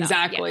grain itself.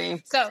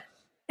 Exactly.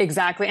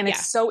 Exactly. And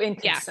it's so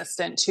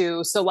inconsistent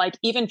too. So like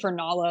even for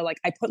Nala, like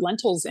I put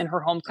lentils in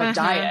her home cooked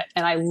diet,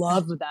 and I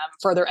love them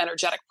for their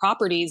energetic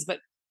properties, but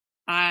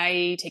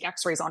I take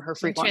x-rays on her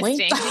frequently.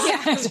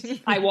 Interesting.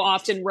 I will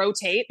often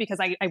rotate because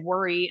I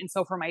worry. And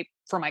so for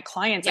my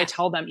clients, I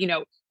tell them,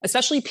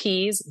 especially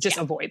peas, just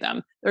avoid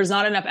them. There's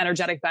not enough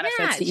energetic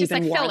benefits to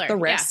even warrant the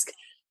risk.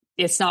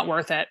 It's not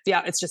worth it.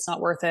 Yeah. It's just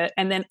not worth it.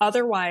 And then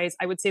otherwise,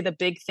 I would say the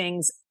big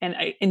things, and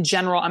in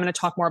general, I'm going to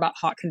talk more about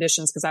hot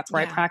conditions because that's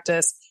where I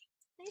practice.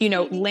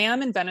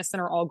 Lamb and venison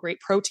are all great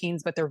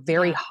proteins, but they're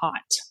very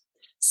hot.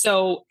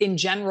 So in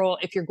general,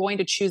 if you're going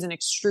to choose an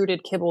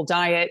extruded kibble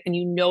diet and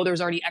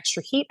there's already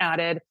extra heat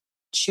added,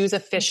 choose a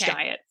fish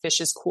diet.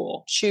 Fish is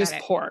cool. Choose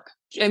pork.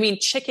 I mean,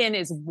 chicken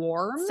is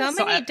warm. So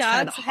many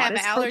dogs have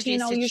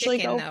allergies to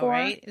chicken though,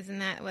 right? Isn't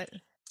that what?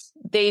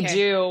 They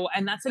do.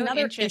 And that's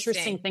another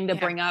interesting thing to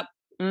bring up.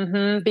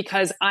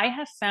 Because I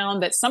have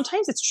found that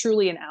sometimes it's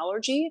truly an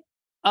allergy.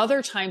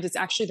 Other times it's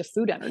actually the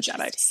food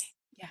energetics.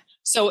 Yeah.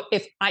 So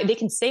they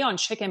can stay on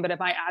chicken, but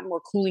if I add more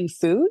cooling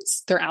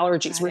foods, their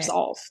allergies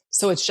resolve.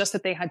 So it's just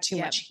that they had too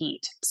much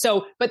heat.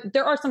 So, but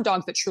there are some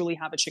dogs that truly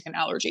have a chicken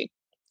allergy,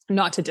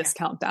 not to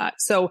discount that.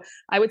 So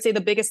I would say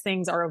the biggest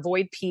things are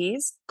avoid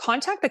peas,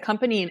 contact the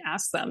company and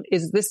ask them,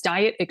 is this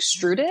diet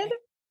extruded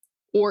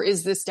or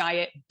is this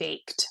diet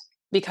baked?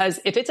 Because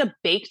if it's a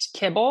baked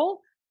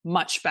kibble,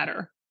 much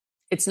better.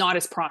 It's not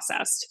as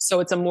processed. So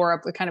it's a more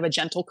of a kind of a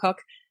gentle cook,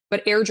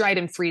 but air dried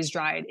and freeze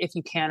dried, if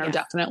you can, are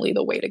definitely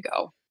the way to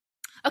go.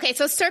 Okay.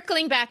 So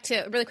circling back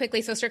to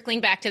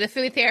the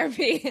food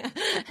therapy,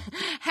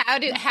 how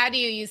do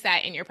you use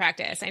that in your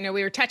practice? I know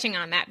we were touching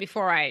on that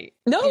before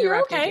No,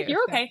 you're okay.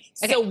 You're okay.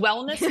 So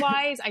wellness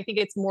wise, I think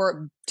it's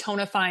more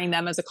tonifying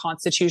them as a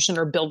constitution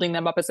or building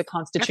them up as a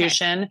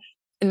constitution.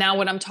 And now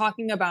what I'm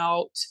talking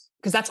about,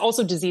 because that's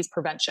also disease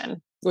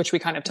prevention, which we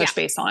kind of touch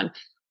base on.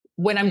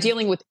 When I'm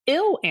dealing with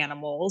ill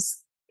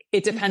animals,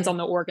 it depends on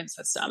the organ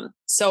system.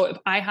 So if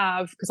I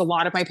have, because a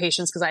lot of my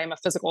patients, because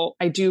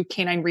I do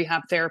canine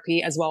rehab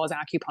therapy as well as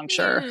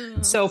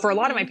acupuncture. So for a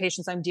lot of my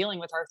patients, I'm dealing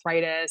with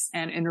arthritis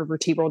and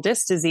intervertebral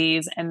disc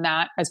disease. And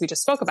that, as we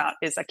just spoke about,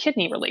 is a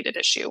kidney related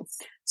issue.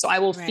 So I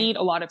will feed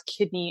a lot of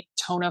kidney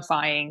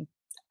tonifying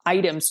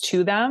items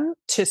to them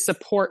to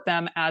support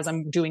them as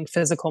I'm doing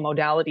physical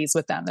modalities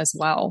with them as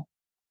well.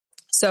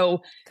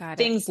 So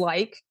things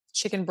like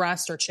chicken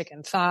breast or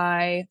chicken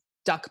thigh,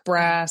 duck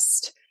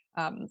breast,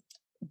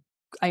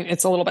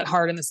 it's a little bit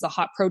hard and this is a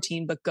hot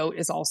protein, but goat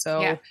is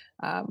also,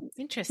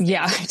 interesting.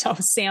 Yeah. I know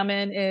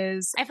salmon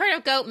is. I've heard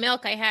of goat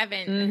milk. I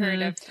haven't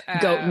heard of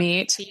goat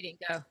meat. Eating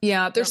goat.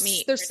 Yeah. There's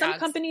some dogs.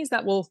 Companies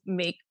that will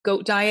make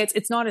goat diets.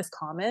 It's not as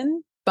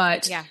common,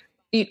 but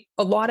eat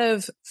a lot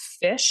of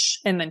fish,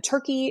 and then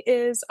turkey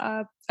is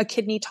a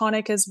kidney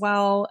tonic as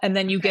well. And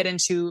then you get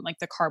into like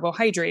the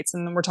carbohydrates,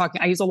 and then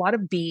I use a lot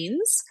of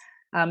beans.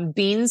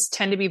 Beans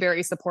tend to be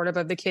very supportive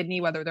of the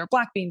kidney, whether they're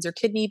black beans or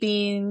kidney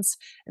beans.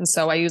 And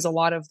so I use a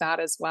lot of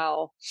that as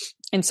well.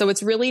 And so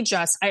it's really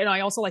just, I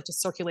also like to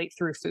circulate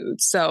through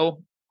food.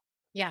 So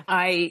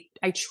I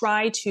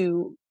try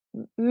to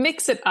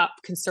mix it up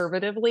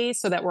conservatively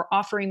so that we're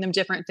offering them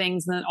different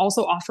things and then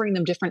also offering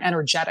them different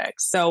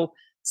energetics. So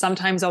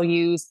sometimes I'll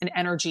use an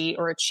energy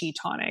or a chi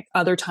tonic.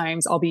 Other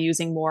times I'll be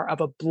using more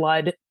of a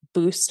blood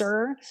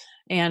booster.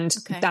 And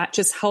that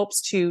just helps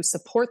to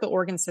support the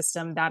organ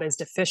system that is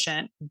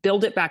deficient,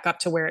 build it back up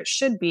to where it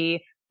should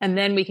be. And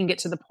then we can get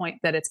to the point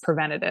that it's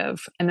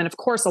preventative. And then of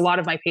course, a lot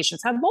of my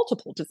patients have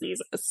multiple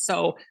diseases.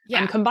 So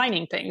I'm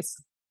combining things,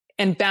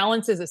 and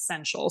balance is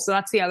essential. So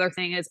that's the other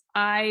thing is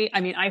I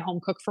home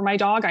cook for my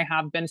dog. I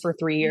have been for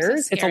 3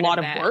 years. It's a lot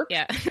of work.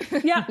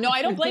 Yeah. No,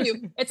 I don't blame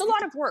you. It's a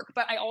lot of work,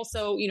 but I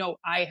also,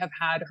 I have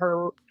had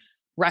her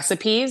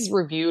recipes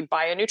reviewed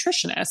by a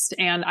nutritionist,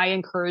 and I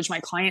encourage my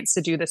clients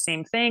to do the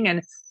same thing.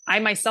 And I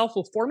myself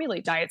will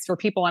formulate diets for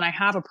people. And I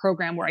have a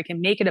program where I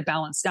can make it a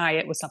balanced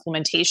diet with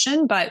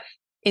supplementation, but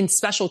in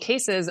special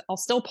cases, I'll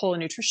still pull a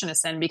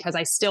nutritionist in because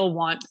I still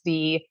want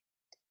the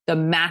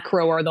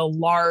macro or the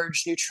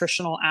large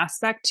nutritional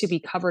aspect to be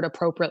covered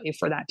appropriately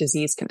for that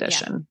disease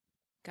condition.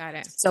 Got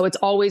it. So it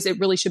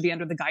really should be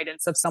under the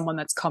guidance of someone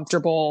that's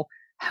comfortable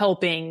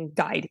helping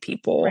guide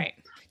people. Right.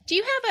 Do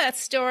you have a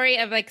story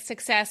of like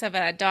success of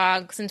a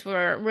dog, since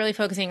we're really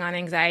focusing on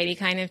anxiety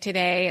kind of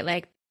today,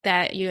 like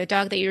a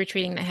dog that you were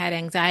treating that had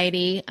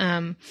anxiety,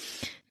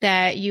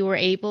 that you were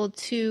able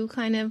to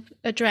kind of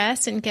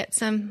address and get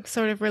some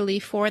sort of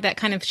relief for, that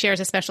kind of shares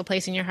a special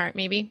place in your heart,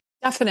 maybe?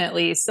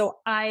 Definitely. So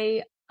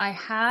I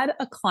had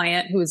a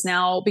client who has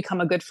now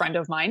become a good friend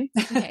of mine.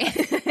 Okay.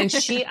 And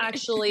she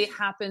actually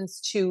happens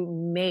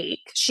to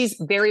she's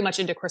very much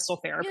into crystal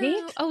therapy.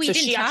 Yeah. Oh, we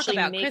didn't talk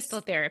about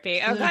crystal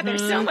therapy. Oh God,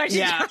 there's so much.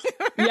 Yeah.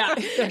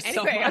 There's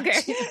so much.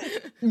 Okay.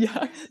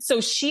 Yeah.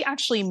 So she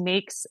actually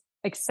makes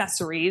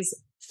accessories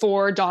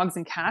for dogs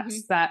and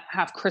cats that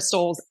have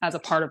crystals as a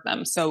part of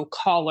them. So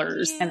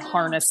collars and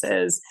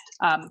harnesses.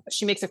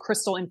 She makes a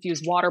crystal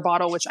infused water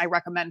bottle, which I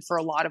recommend for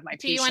a lot of my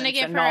patients. Do you want to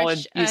give her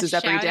uses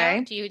every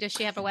day. Does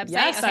she have a website?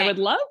 Yes, I would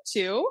love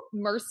to.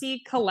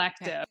 Mercy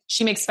Collective. Okay.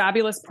 She makes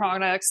fabulous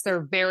products.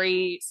 They're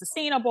very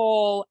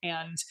sustainable,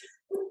 and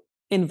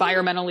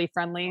environmentally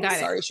friendly. Got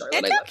Sorry, it.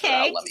 Charlotte. It's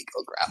okay. Let me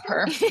go grab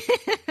her.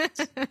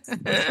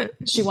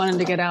 She wanted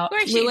to get out.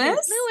 Where's Lewis?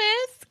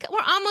 We're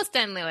almost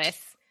done, Lewis.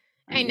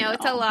 I know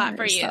it's a lot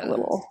for you. That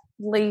little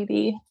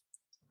lady.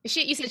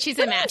 You said she's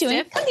a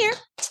mastiff. Come here.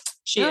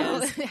 She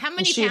is. How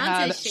many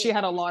pounds is she? She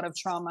had a lot of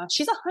trauma.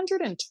 She's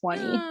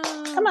 120.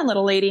 Oh. Come on,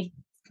 little lady.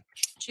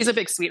 She's a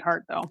big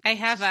sweetheart, though. I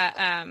have a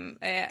come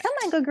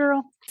on, good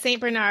girl. Saint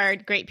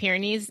Bernard Great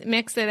Pyrenees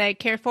mix that I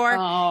care for,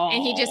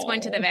 and he just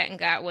went to the vet and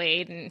got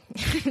weighed, and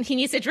he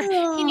needs to drop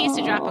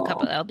a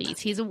couple lbs.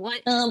 He's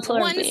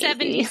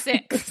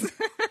 176.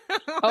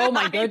 Oh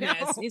my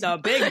goodness, he's a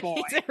big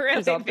boy. He's a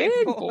really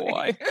big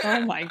boy.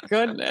 Oh my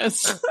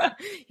goodness.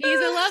 He's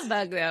a love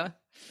bug, though.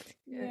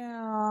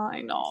 Yeah,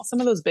 I know.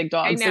 Some of those big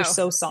dogs, they're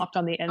so soft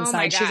on the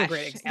inside. She's a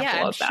great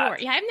example of that. Sure.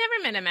 Yeah, I've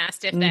never met a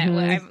mastiff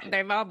that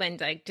they've all been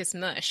like just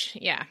mush.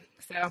 Yeah.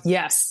 So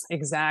yes,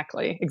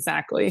 exactly.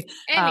 Anyway,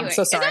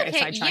 so sorry,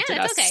 okay. I sidetracked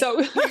us.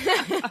 Okay.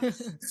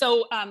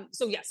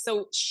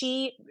 So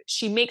she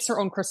makes her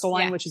own crystal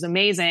line, which is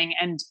amazing.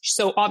 And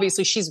so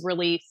obviously she's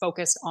really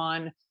focused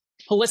on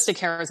holistic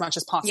care as much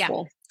as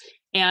possible.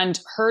 Yeah. And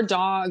her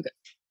dog,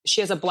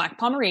 she has a black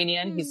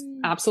Pomeranian. He's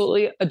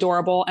absolutely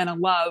adorable and a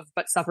love,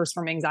 but suffers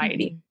from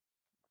anxiety.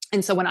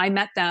 And so when I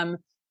met them,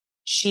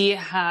 she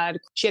had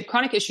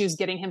chronic issues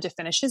getting him to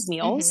finish his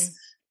meals.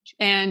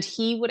 And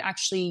he would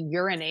actually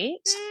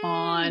urinate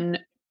on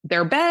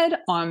their bed,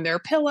 on their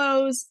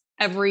pillows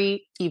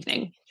every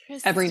evening,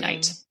 every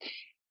night.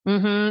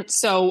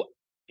 So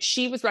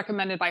she was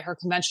recommended by her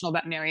conventional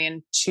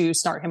veterinarian to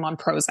start him on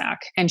Prozac.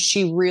 And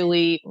she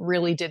really,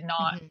 really did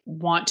not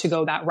want to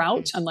go that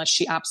route unless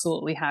she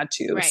absolutely had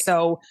to. Right.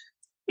 So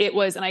it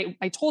was, and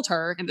I told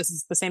her, and this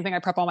is the same thing I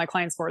prep all my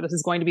clients for, this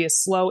is going to be a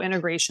slow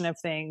integration of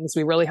things.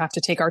 We really have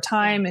to take our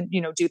time and,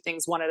 do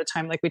things one at a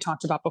time, like we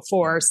talked about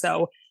before.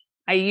 So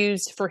I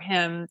used for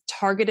him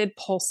targeted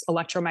pulse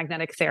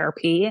electromagnetic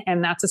therapy.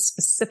 And that's a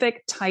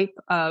specific type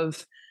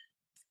of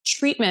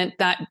treatment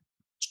that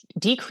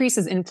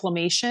decreases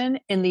inflammation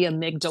in the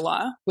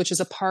amygdala, which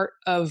is a part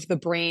of the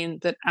brain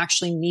that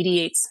actually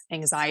mediates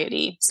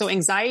anxiety. So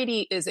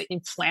anxiety is an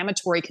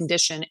inflammatory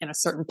condition in a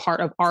certain part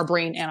of our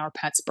brain and our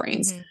pets'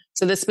 brains.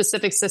 So this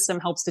specific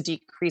system helps to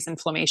decrease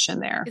inflammation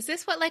there. Is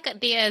this what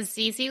the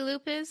ZZ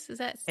loop is? Is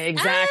that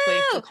exactly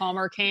the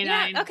calmer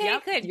canine? Yeah, okay,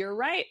 good. You're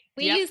right.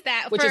 We use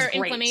that for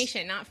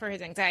inflammation, not for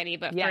his anxiety,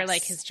 but for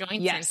like his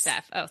joints and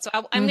stuff. Oh, so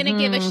I'm going to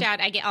give a shout.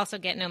 I also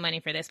get no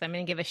money for this, but I'm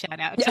going to give a shout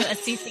out to a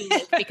CC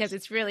because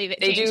it's really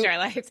changed our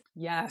lives.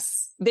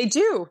 Yes, they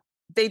do.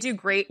 They do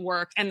great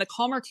work. And the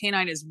calmer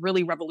canine is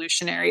really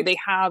revolutionary. They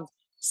have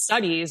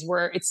studies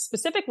where it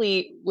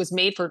specifically was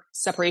made for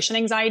separation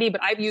anxiety,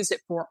 but I've used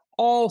it for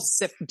all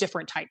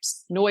different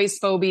types, noise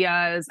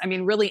phobias. I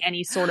mean, really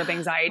any sort of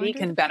anxiety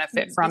can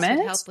benefit from it.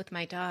 Would help with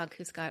my dog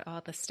who's got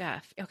all the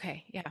stuff.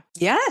 Okay. Yeah.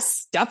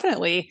 Yes,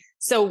 definitely.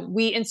 So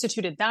we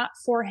instituted that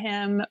for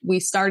him. We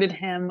started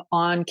him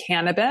on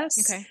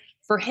cannabis. Okay.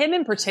 For him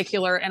in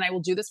particular, and I will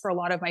do this for a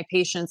lot of my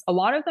patients, a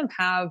lot of them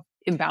have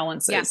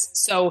imbalances. Yeah.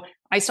 So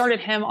I started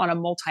him on a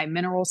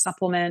multi-mineral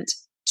supplement,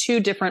 2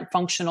 different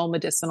functional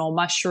medicinal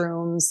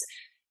mushrooms.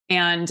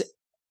 And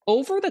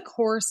over the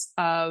course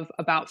of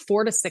about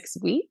 4 to 6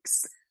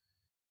 weeks,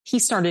 he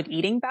started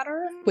eating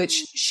better,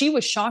 which she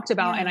was shocked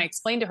about. And I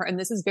explained to her, and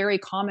this is very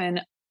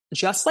common,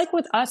 just like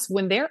with us,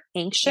 when they're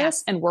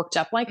anxious and worked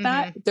up like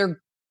that,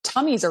 their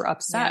tummies are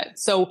upset. Yeah.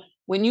 So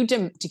when you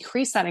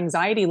decrease that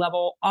anxiety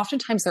level,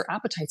 oftentimes their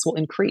appetites will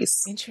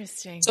increase.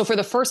 Interesting. So for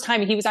the first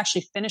time, he was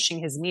actually finishing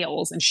his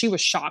meals and she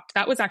was shocked.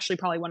 That was actually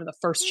probably one of the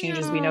first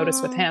changes we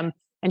noticed with him.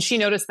 And she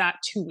noticed that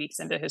 2 weeks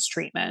into his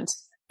treatment.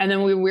 And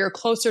then we were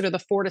closer to the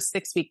 4 to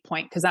 6 week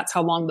point because that's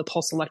how long the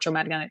pulse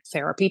electromagnetic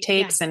therapy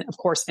takes. Yeah. And of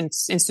course,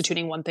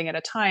 instituting one thing at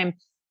a time,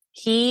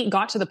 he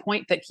got to the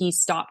point that he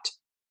stopped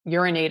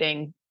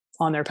urinating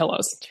on their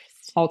pillows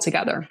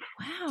altogether.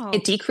 Wow.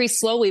 It decreased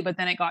slowly, but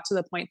then it got to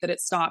the point that it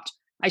stopped.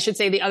 I should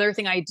say the other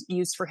thing I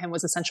used for him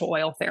was essential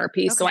oil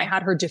therapy. Okay. So I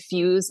had her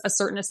diffuse a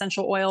certain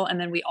essential oil. And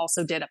then we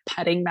also did a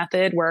petting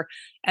method where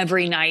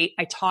every night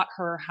I taught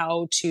her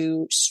how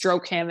to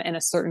stroke him in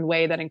a certain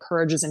way that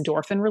encourages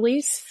endorphin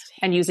release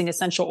and using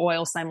essential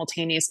oil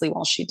simultaneously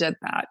while she did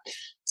that.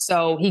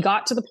 So he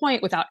got to the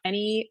point without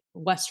any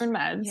Western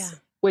meds,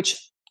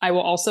 which I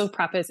will also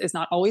preface is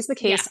not always the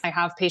case. Yeah. I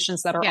have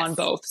patients that are on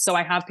both. So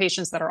I have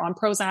patients that are on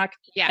Prozac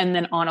and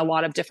then on a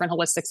lot of different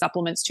holistic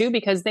supplements too,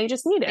 because they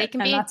just need it. They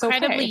can be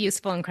incredibly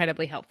useful,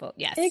 incredibly helpful.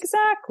 Yes.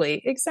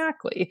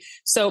 Exactly.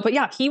 So, but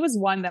yeah, he was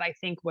one that I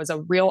think was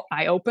a real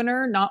eye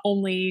opener. Not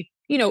only,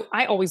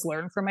 I always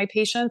learn from my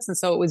patients. And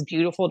so it was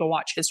beautiful to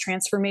watch his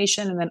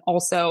transformation. And then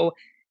also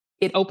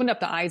it opened up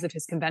the eyes of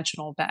his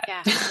conventional vet.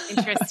 Yeah.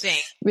 Interesting.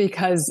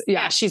 Because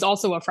she's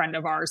also a friend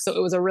of ours. So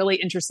it was a really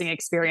interesting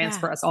experience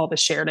for us all to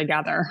share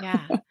together. Yeah.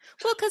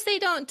 Well, because they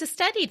don't to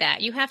study that.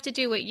 You have to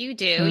do what you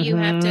do. You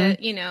have to,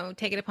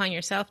 take it upon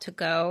yourself to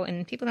go,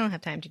 and people don't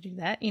have time to do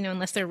that,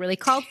 unless they're really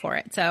called for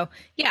it. So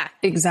yeah.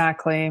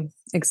 Exactly.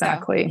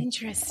 So,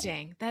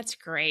 interesting. That's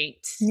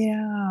great.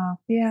 Yeah.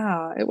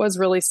 It was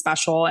really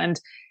special. And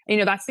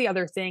That's the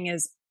other thing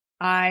is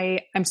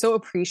I'm so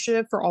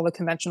appreciative for all the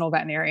conventional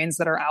veterinarians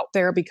that are out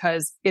there,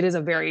 because it is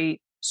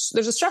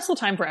there's a stressful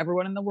time for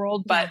everyone in the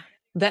world, but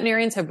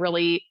veterinarians have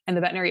really, and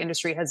the veterinary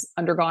industry has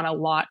undergone a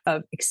lot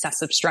of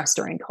excessive stress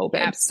during COVID.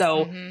 Yep.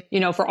 So,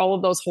 for all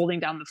of those holding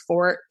down the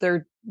fort,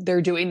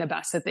 they're doing the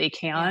best that they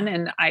can. Yeah.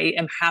 And I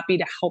am happy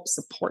to help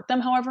support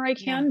them however I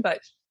can. Yeah. But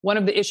one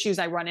of the issues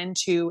I run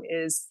into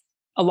is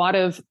a lot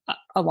of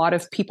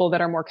people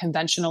that are more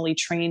conventionally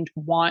trained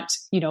want,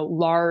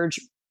 large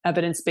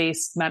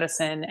evidence-based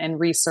medicine and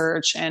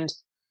research and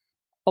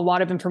a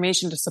lot of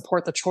information to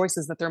support the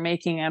choices that they're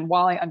making. And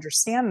while I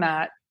understand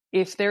that,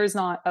 if there's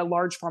not a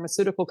large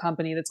pharmaceutical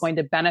company that's going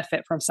to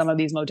benefit from some of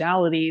these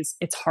modalities,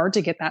 it's hard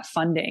to get that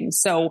funding.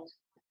 So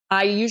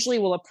I usually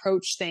will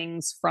approach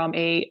things from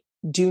a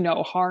do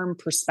no harm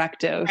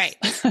perspective. Right.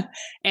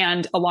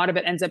 And a lot of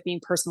it ends up being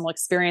personal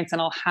experience, and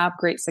I'll have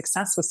great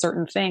success with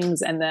certain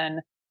things. And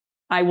then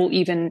I will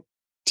even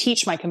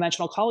teach my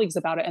conventional colleagues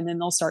about it, and then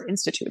they'll start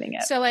instituting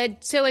it. So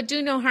a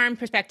do no harm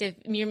perspective,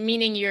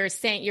 you're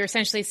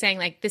essentially saying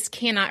like, this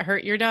cannot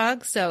hurt your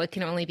dog, so it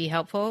can only be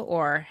helpful,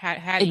 or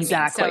how do you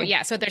exactly.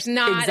 mean? So there's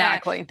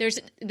not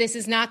this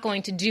is not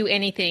going to do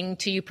anything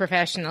to you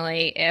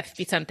professionally if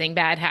something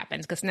bad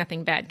happens, because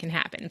nothing bad can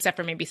happen except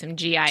for maybe some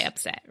GI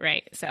upset,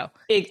 right? So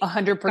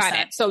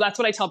 100%. So that's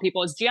what I tell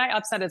people is GI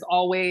upset is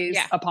always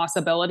a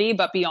possibility,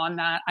 but beyond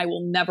that, I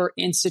will never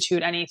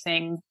institute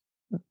anything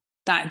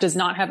that does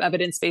not have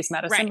evidence-based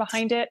medicine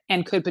behind it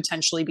and could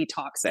potentially be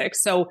toxic.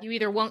 So you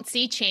either won't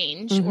see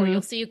change or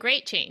you'll see a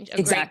great change,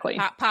 great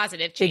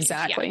positive change.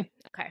 Exactly.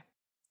 Yeah. Okay.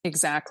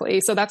 Exactly.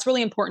 So that's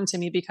really important to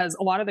me, because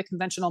a lot of the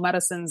conventional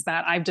medicines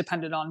that I've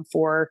depended on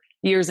for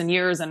years and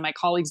years, and my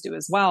colleagues do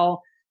as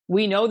well,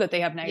 we know that they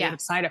have negative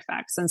side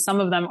effects, and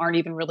some of them aren't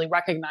even really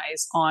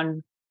recognized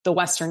on the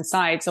Western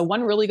side. So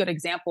one really good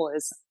example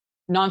is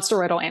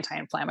non-steroidal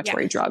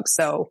anti-inflammatory drugs.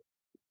 So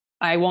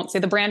I won't say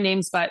the brand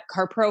names, but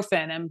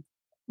carprofen and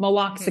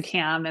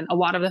meloxicam and a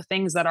lot of the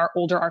things that our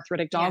older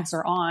arthritic dogs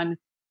are on,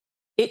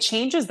 it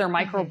changes their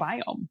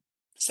microbiome.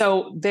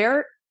 So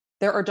there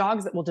are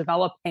dogs that will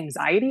develop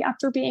anxiety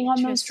after being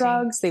on those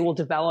drugs. They will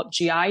develop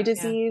GI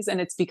disease,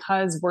 and it's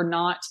because we're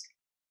not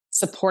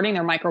supporting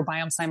their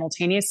microbiome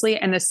simultaneously.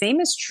 And the same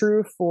is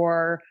true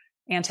for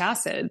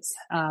antacids.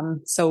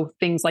 So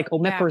things like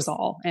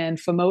omeprazole and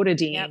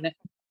famotidine,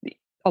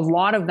 a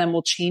lot of them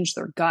will change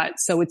their gut.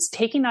 So it's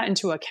taking that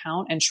into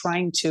account and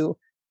trying to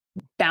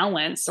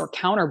balance or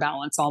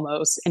counterbalance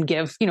almost, and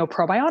give,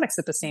 probiotics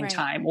at the same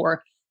time,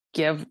 or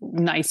give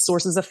nice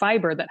sources of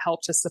fiber that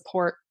help to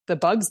support the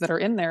bugs that are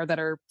in there that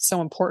are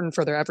so important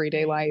for their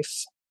everyday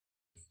life.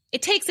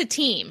 It takes a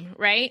team,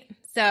 right?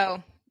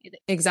 So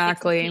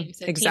exactly.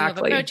 Team of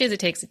approaches. It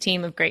takes a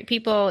team of great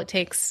people. It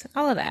takes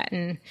all of that.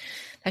 And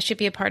that should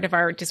be a part of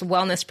our just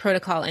wellness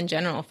protocol in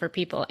general for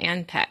people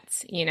and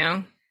pets,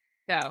 So.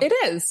 It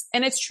is.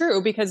 And it's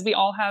true, because we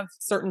all have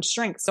certain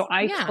strengths. So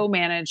I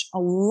co-manage a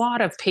lot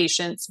of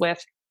patients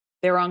with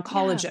their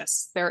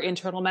oncologists, their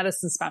internal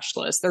medicine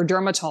specialists, their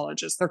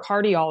dermatologists, their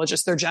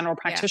cardiologists, their general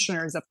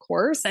practitioners, of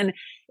course. And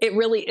it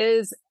really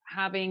is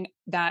having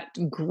that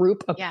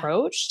group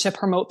approach to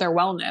promote their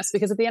wellness,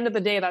 because at the end of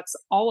the day, that's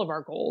all of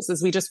our goals,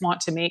 is we just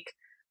want to make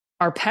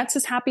our pets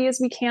as happy as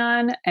we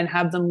can and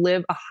have them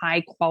live a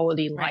high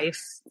quality life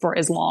for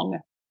as long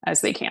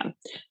as they can.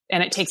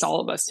 And it takes all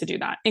of us to do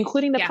that,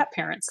 including the pet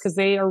parents, because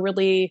they are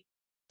really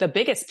the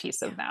biggest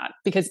piece of that,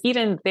 because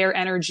even their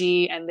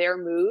energy and their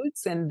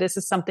moods, and this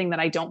is something that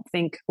I don't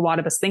think a lot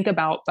of us think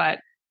about, but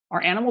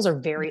our animals are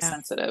very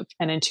sensitive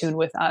and in tune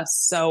with us.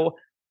 So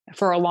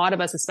for a lot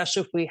of us,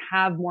 especially if we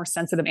have more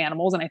sensitive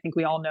animals, and I think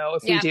we all know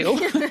if we do,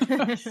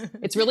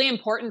 it's really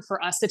important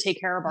for us to take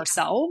care of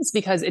ourselves,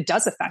 because it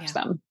does affect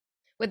them.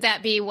 Would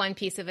that be one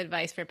piece of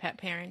advice for pet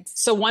parents?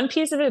 So one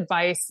piece of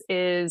advice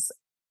is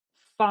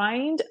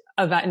find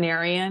a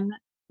veterinarian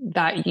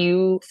that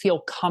you feel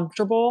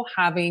comfortable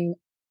having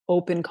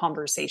open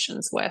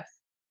conversations with.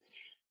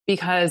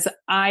 Because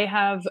I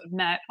have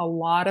met a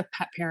lot of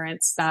pet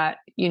parents that,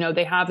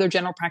 they have their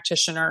general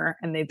practitioner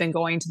and they've been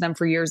going to them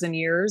for years and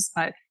years.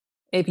 But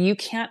if you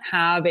can't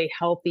have a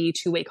healthy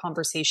two-way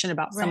conversation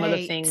about some of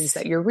the things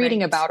that you're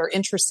reading about or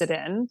interested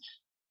in,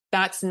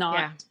 that's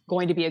not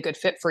going to be a good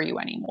fit for you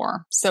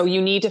anymore. So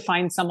you need to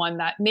find someone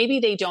that maybe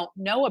they don't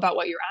know about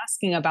what you're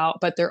asking about,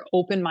 but they're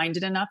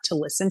open-minded enough to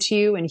listen to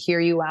you and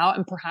hear you out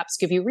and perhaps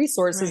give you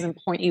resources and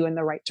point you in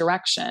the right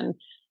direction.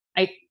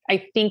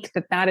 I think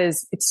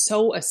it's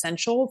so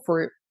essential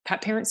for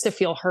pet parents to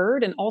feel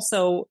heard. And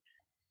also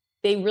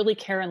they really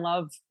care and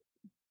love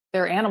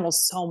their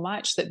animals so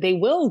much that they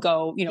will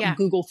go,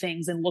 Google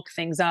things and look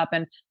things up.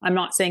 And I'm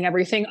not saying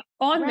everything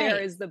on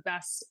there is the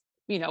best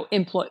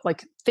input,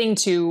 like thing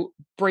to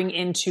bring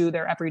into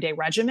their everyday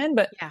regimen,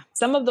 but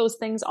some of those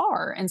things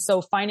are. And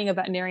so finding a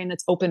veterinarian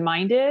that's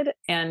open-minded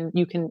and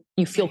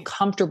you feel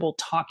comfortable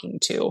talking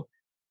to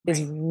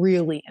is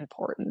really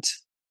important.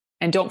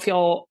 And don't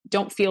feel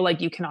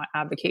like you cannot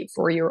advocate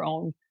for your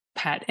own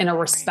pet in a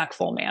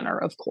respectful manner,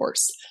 of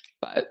course.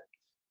 But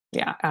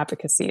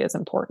advocacy is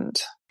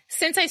important.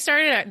 Since I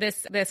started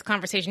this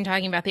conversation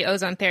talking about the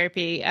ozone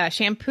therapy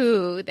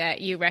shampoo that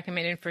you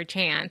recommended for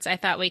Chance, I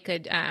thought we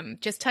could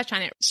just touch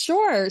on it.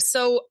 Sure.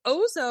 So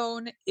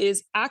ozone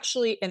is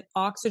actually an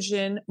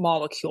oxygen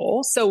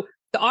molecule. So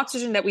the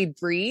oxygen that we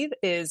breathe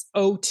is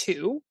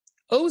O2.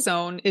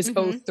 Ozone is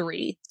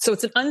O3. So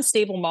it's an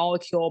unstable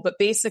molecule, but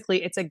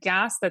basically it's a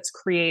gas that's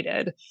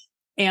created.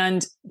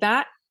 And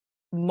that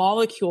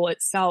molecule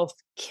itself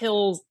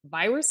kills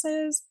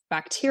viruses,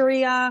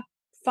 bacteria,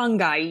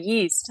 fungi,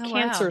 yeast,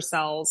 cancer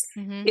cells.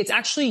 It's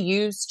actually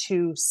used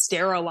to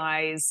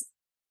sterilize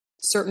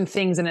certain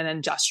things in an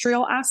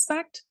industrial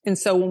aspect. And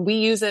so when we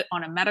use it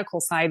on a medical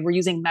side, we're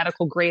using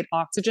medical grade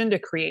oxygen to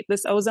create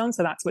this ozone.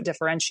 So that's what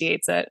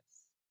differentiates it.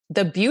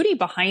 The beauty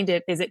behind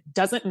it is it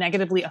doesn't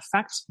negatively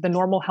affect the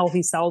normal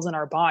healthy cells in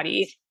our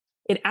body.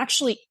 It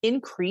actually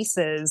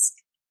increases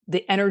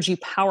the energy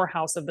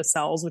powerhouse of the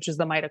cells, which is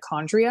the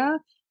mitochondria.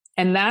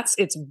 And that's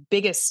its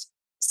biggest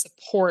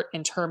support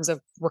in terms of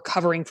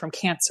recovering from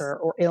cancer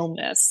or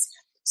illness.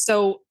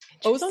 So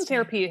ozone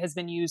therapy has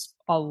been used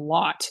a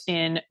lot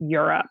in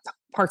Europe,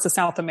 parts of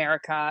South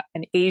America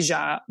and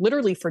Asia,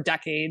 literally for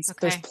decades.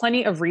 There's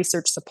plenty of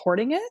research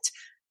supporting it,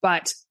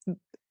 but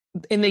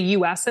in the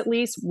US, at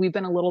least, we've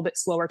been a little bit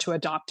slower to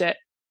adopt it.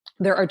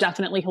 There are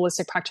definitely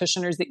holistic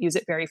practitioners that use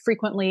it very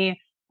frequently.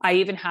 I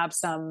even have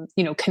some,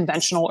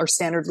 conventional or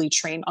standardly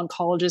trained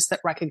oncologists that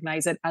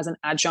recognize it as an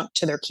adjunct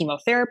to their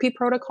chemotherapy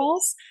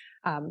protocols.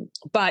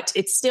 But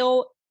it's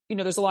still,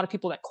 there's a lot of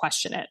people that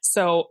question it.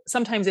 So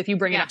sometimes if you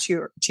bring it up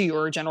to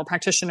your general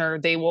practitioner,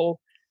 they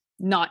will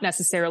not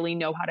necessarily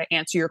know how to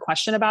answer your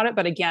question about it.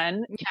 But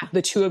again,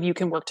 the two of you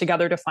can work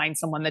together to find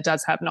someone that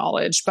does have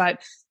knowledge.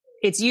 But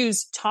it's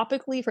used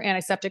topically for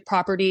antiseptic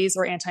properties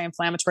or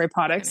anti-inflammatory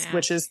products,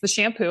 which is the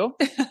shampoo.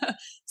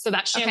 So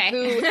that shampoo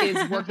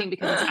is working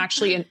because it's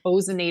actually an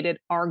ozonated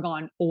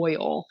argan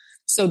oil.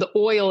 So the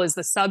oil is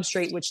the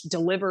substrate which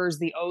delivers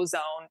the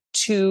ozone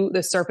to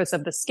the surface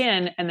of the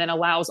skin and then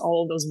allows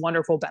all of those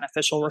wonderful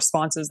beneficial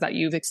responses that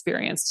you've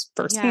experienced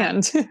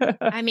firsthand. Yeah.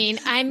 I mean,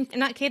 I'm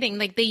not kidding.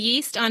 Like the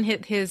yeast on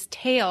his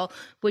tail,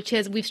 which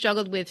we've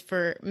struggled with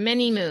for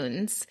many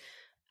moons,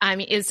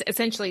 is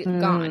essentially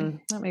gone.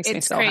 That makes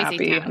me so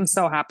happy. I'm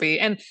so happy.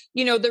 And,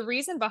 the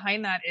reason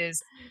behind that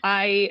is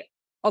a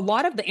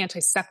lot of the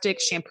antiseptic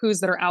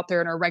shampoos that are out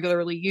there and are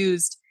regularly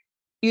used,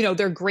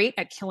 they're great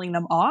at killing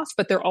them off,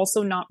 but they're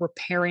also not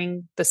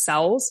repairing the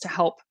cells to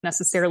help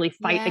necessarily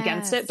fight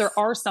against it. There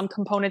are some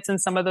components in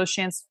some of those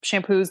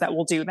shampoos that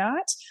will do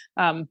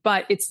that.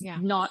 But it's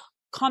not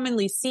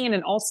commonly seen.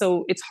 And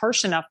also it's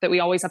harsh enough that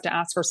we always have to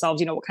ask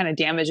ourselves, what kind of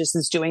damage this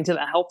is doing to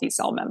the healthy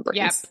cell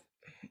membranes.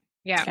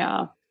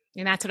 Yeah.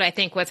 And that's what I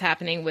think was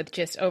happening with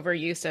just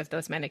overuse of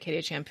those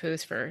medicated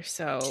shampoos for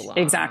so long.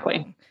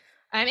 Exactly.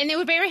 And they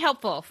were very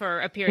helpful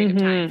for a period of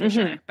time, for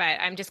sure. But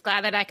I'm just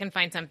glad that I can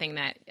find something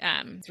that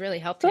has really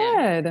helped him.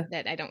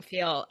 That I don't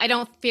feel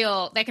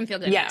that can feel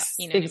good. Yes,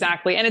 about,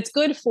 exactly. And it's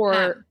good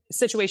for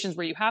situations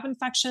where you have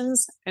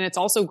infections. And it's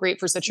also great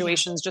for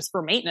situations just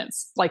for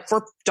maintenance, like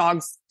for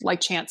dogs like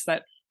Chance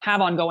that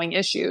have ongoing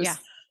issues. Yeah.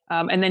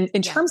 And then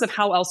in terms of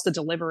how else to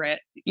deliver it,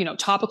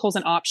 topical's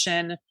an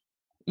option.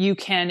 You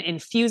can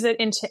infuse it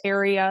into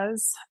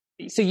areas.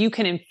 So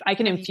I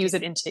can infuse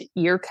it into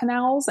ear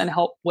canals and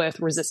help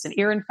with resistant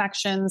ear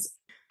infections.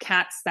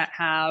 Cats that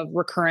have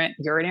recurrent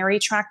urinary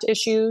tract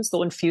issues,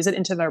 they'll infuse it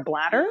into their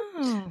bladder.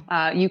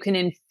 You can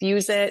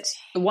infuse it.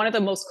 One of the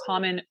most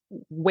common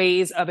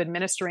ways of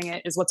administering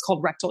it is what's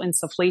called rectal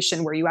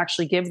insufflation, where you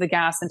actually give the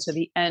gas into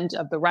the end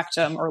of the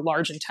rectum or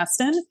large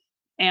intestine.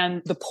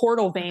 And the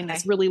portal vein,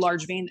 this really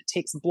large vein that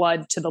takes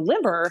blood to the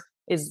liver,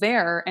 is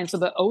there. And so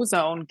the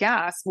ozone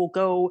gas will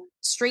go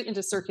straight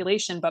into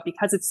circulation, but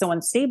because it's so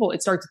unstable,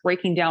 it starts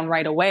breaking down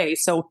right away.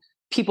 So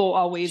people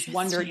always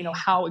wonder,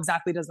 how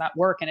exactly does that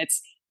work? And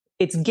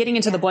it's getting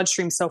into the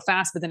bloodstream so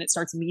fast, but then it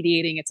starts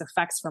mediating its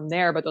effects from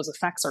there. But those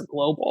effects are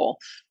global.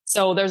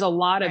 So there's a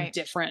lot of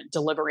different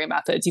delivery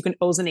methods. You can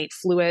ozonate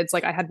fluids.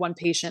 Like I had one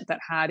patient that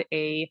had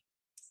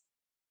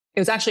it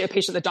was actually a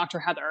patient that Dr.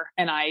 Heather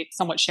and I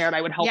somewhat shared.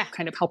 I would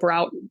help her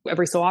out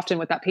every so often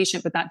with that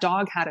patient, but that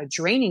dog had a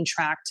draining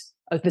tract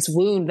of this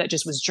wound that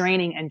just was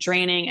draining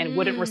and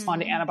wouldn't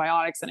respond to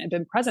antibiotics. And it had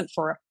been present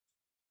for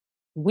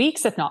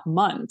weeks, if not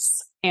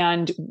months.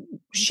 And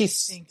she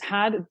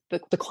had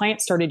the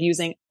client started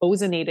using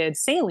ozonated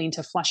saline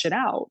to flush it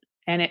out,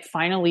 and it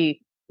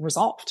finally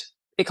resolved.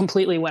 It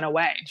completely went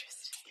away.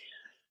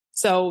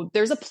 So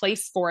there's a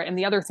place for it. And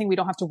the other thing we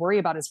don't have to worry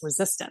about is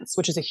resistance,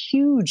 which is a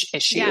huge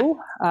issue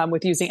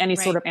with using any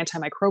sort of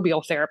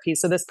antimicrobial therapy.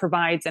 So this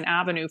provides an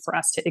avenue for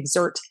us to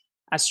exert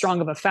as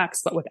strong of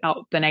effects, but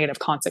without the negative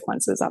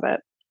consequences of it.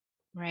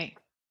 Right.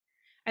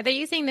 Are they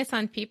using this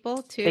on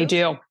people too? They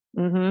do.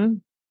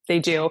 They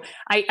do.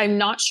 I'm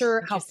not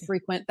sure how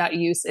frequent that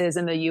use is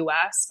in the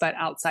US, but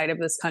outside of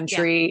this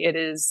country, it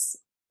is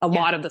a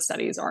lot of the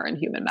studies are in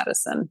human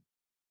medicine.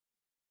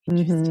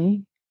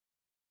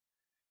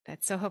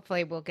 So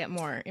hopefully we'll get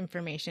more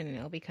information and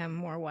it'll become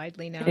more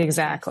widely known.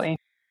 Exactly.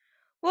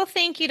 Well,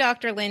 thank you,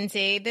 Dr.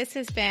 Lindsey. This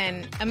has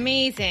been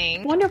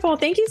amazing. Wonderful.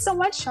 Thank you so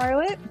much,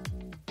 Charlotte.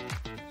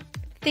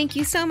 Thank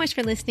you so much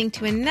for listening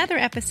to another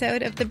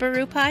episode of the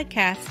Baru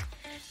Podcast.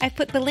 I've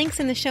put the links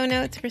in the show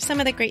notes for some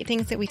of the great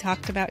things that we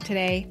talked about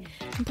today.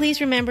 And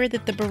please remember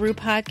that the Baru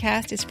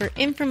Podcast is for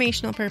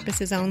informational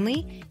purposes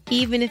only,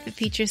 even if it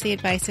features the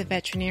advice of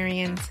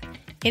veterinarians.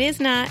 It is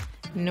not,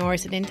 nor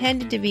is it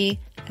intended to be,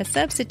 a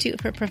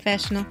substitute for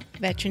professional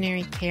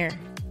veterinary care.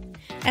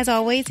 As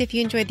always, if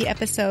you enjoyed the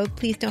episode,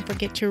 please don't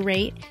forget to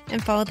rate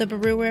and follow the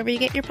Baru wherever you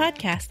get your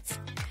podcasts.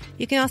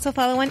 You can also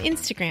follow on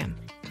Instagram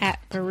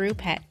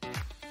 @BaruPet.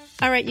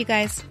 All right, you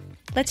guys,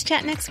 let's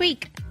chat next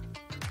week.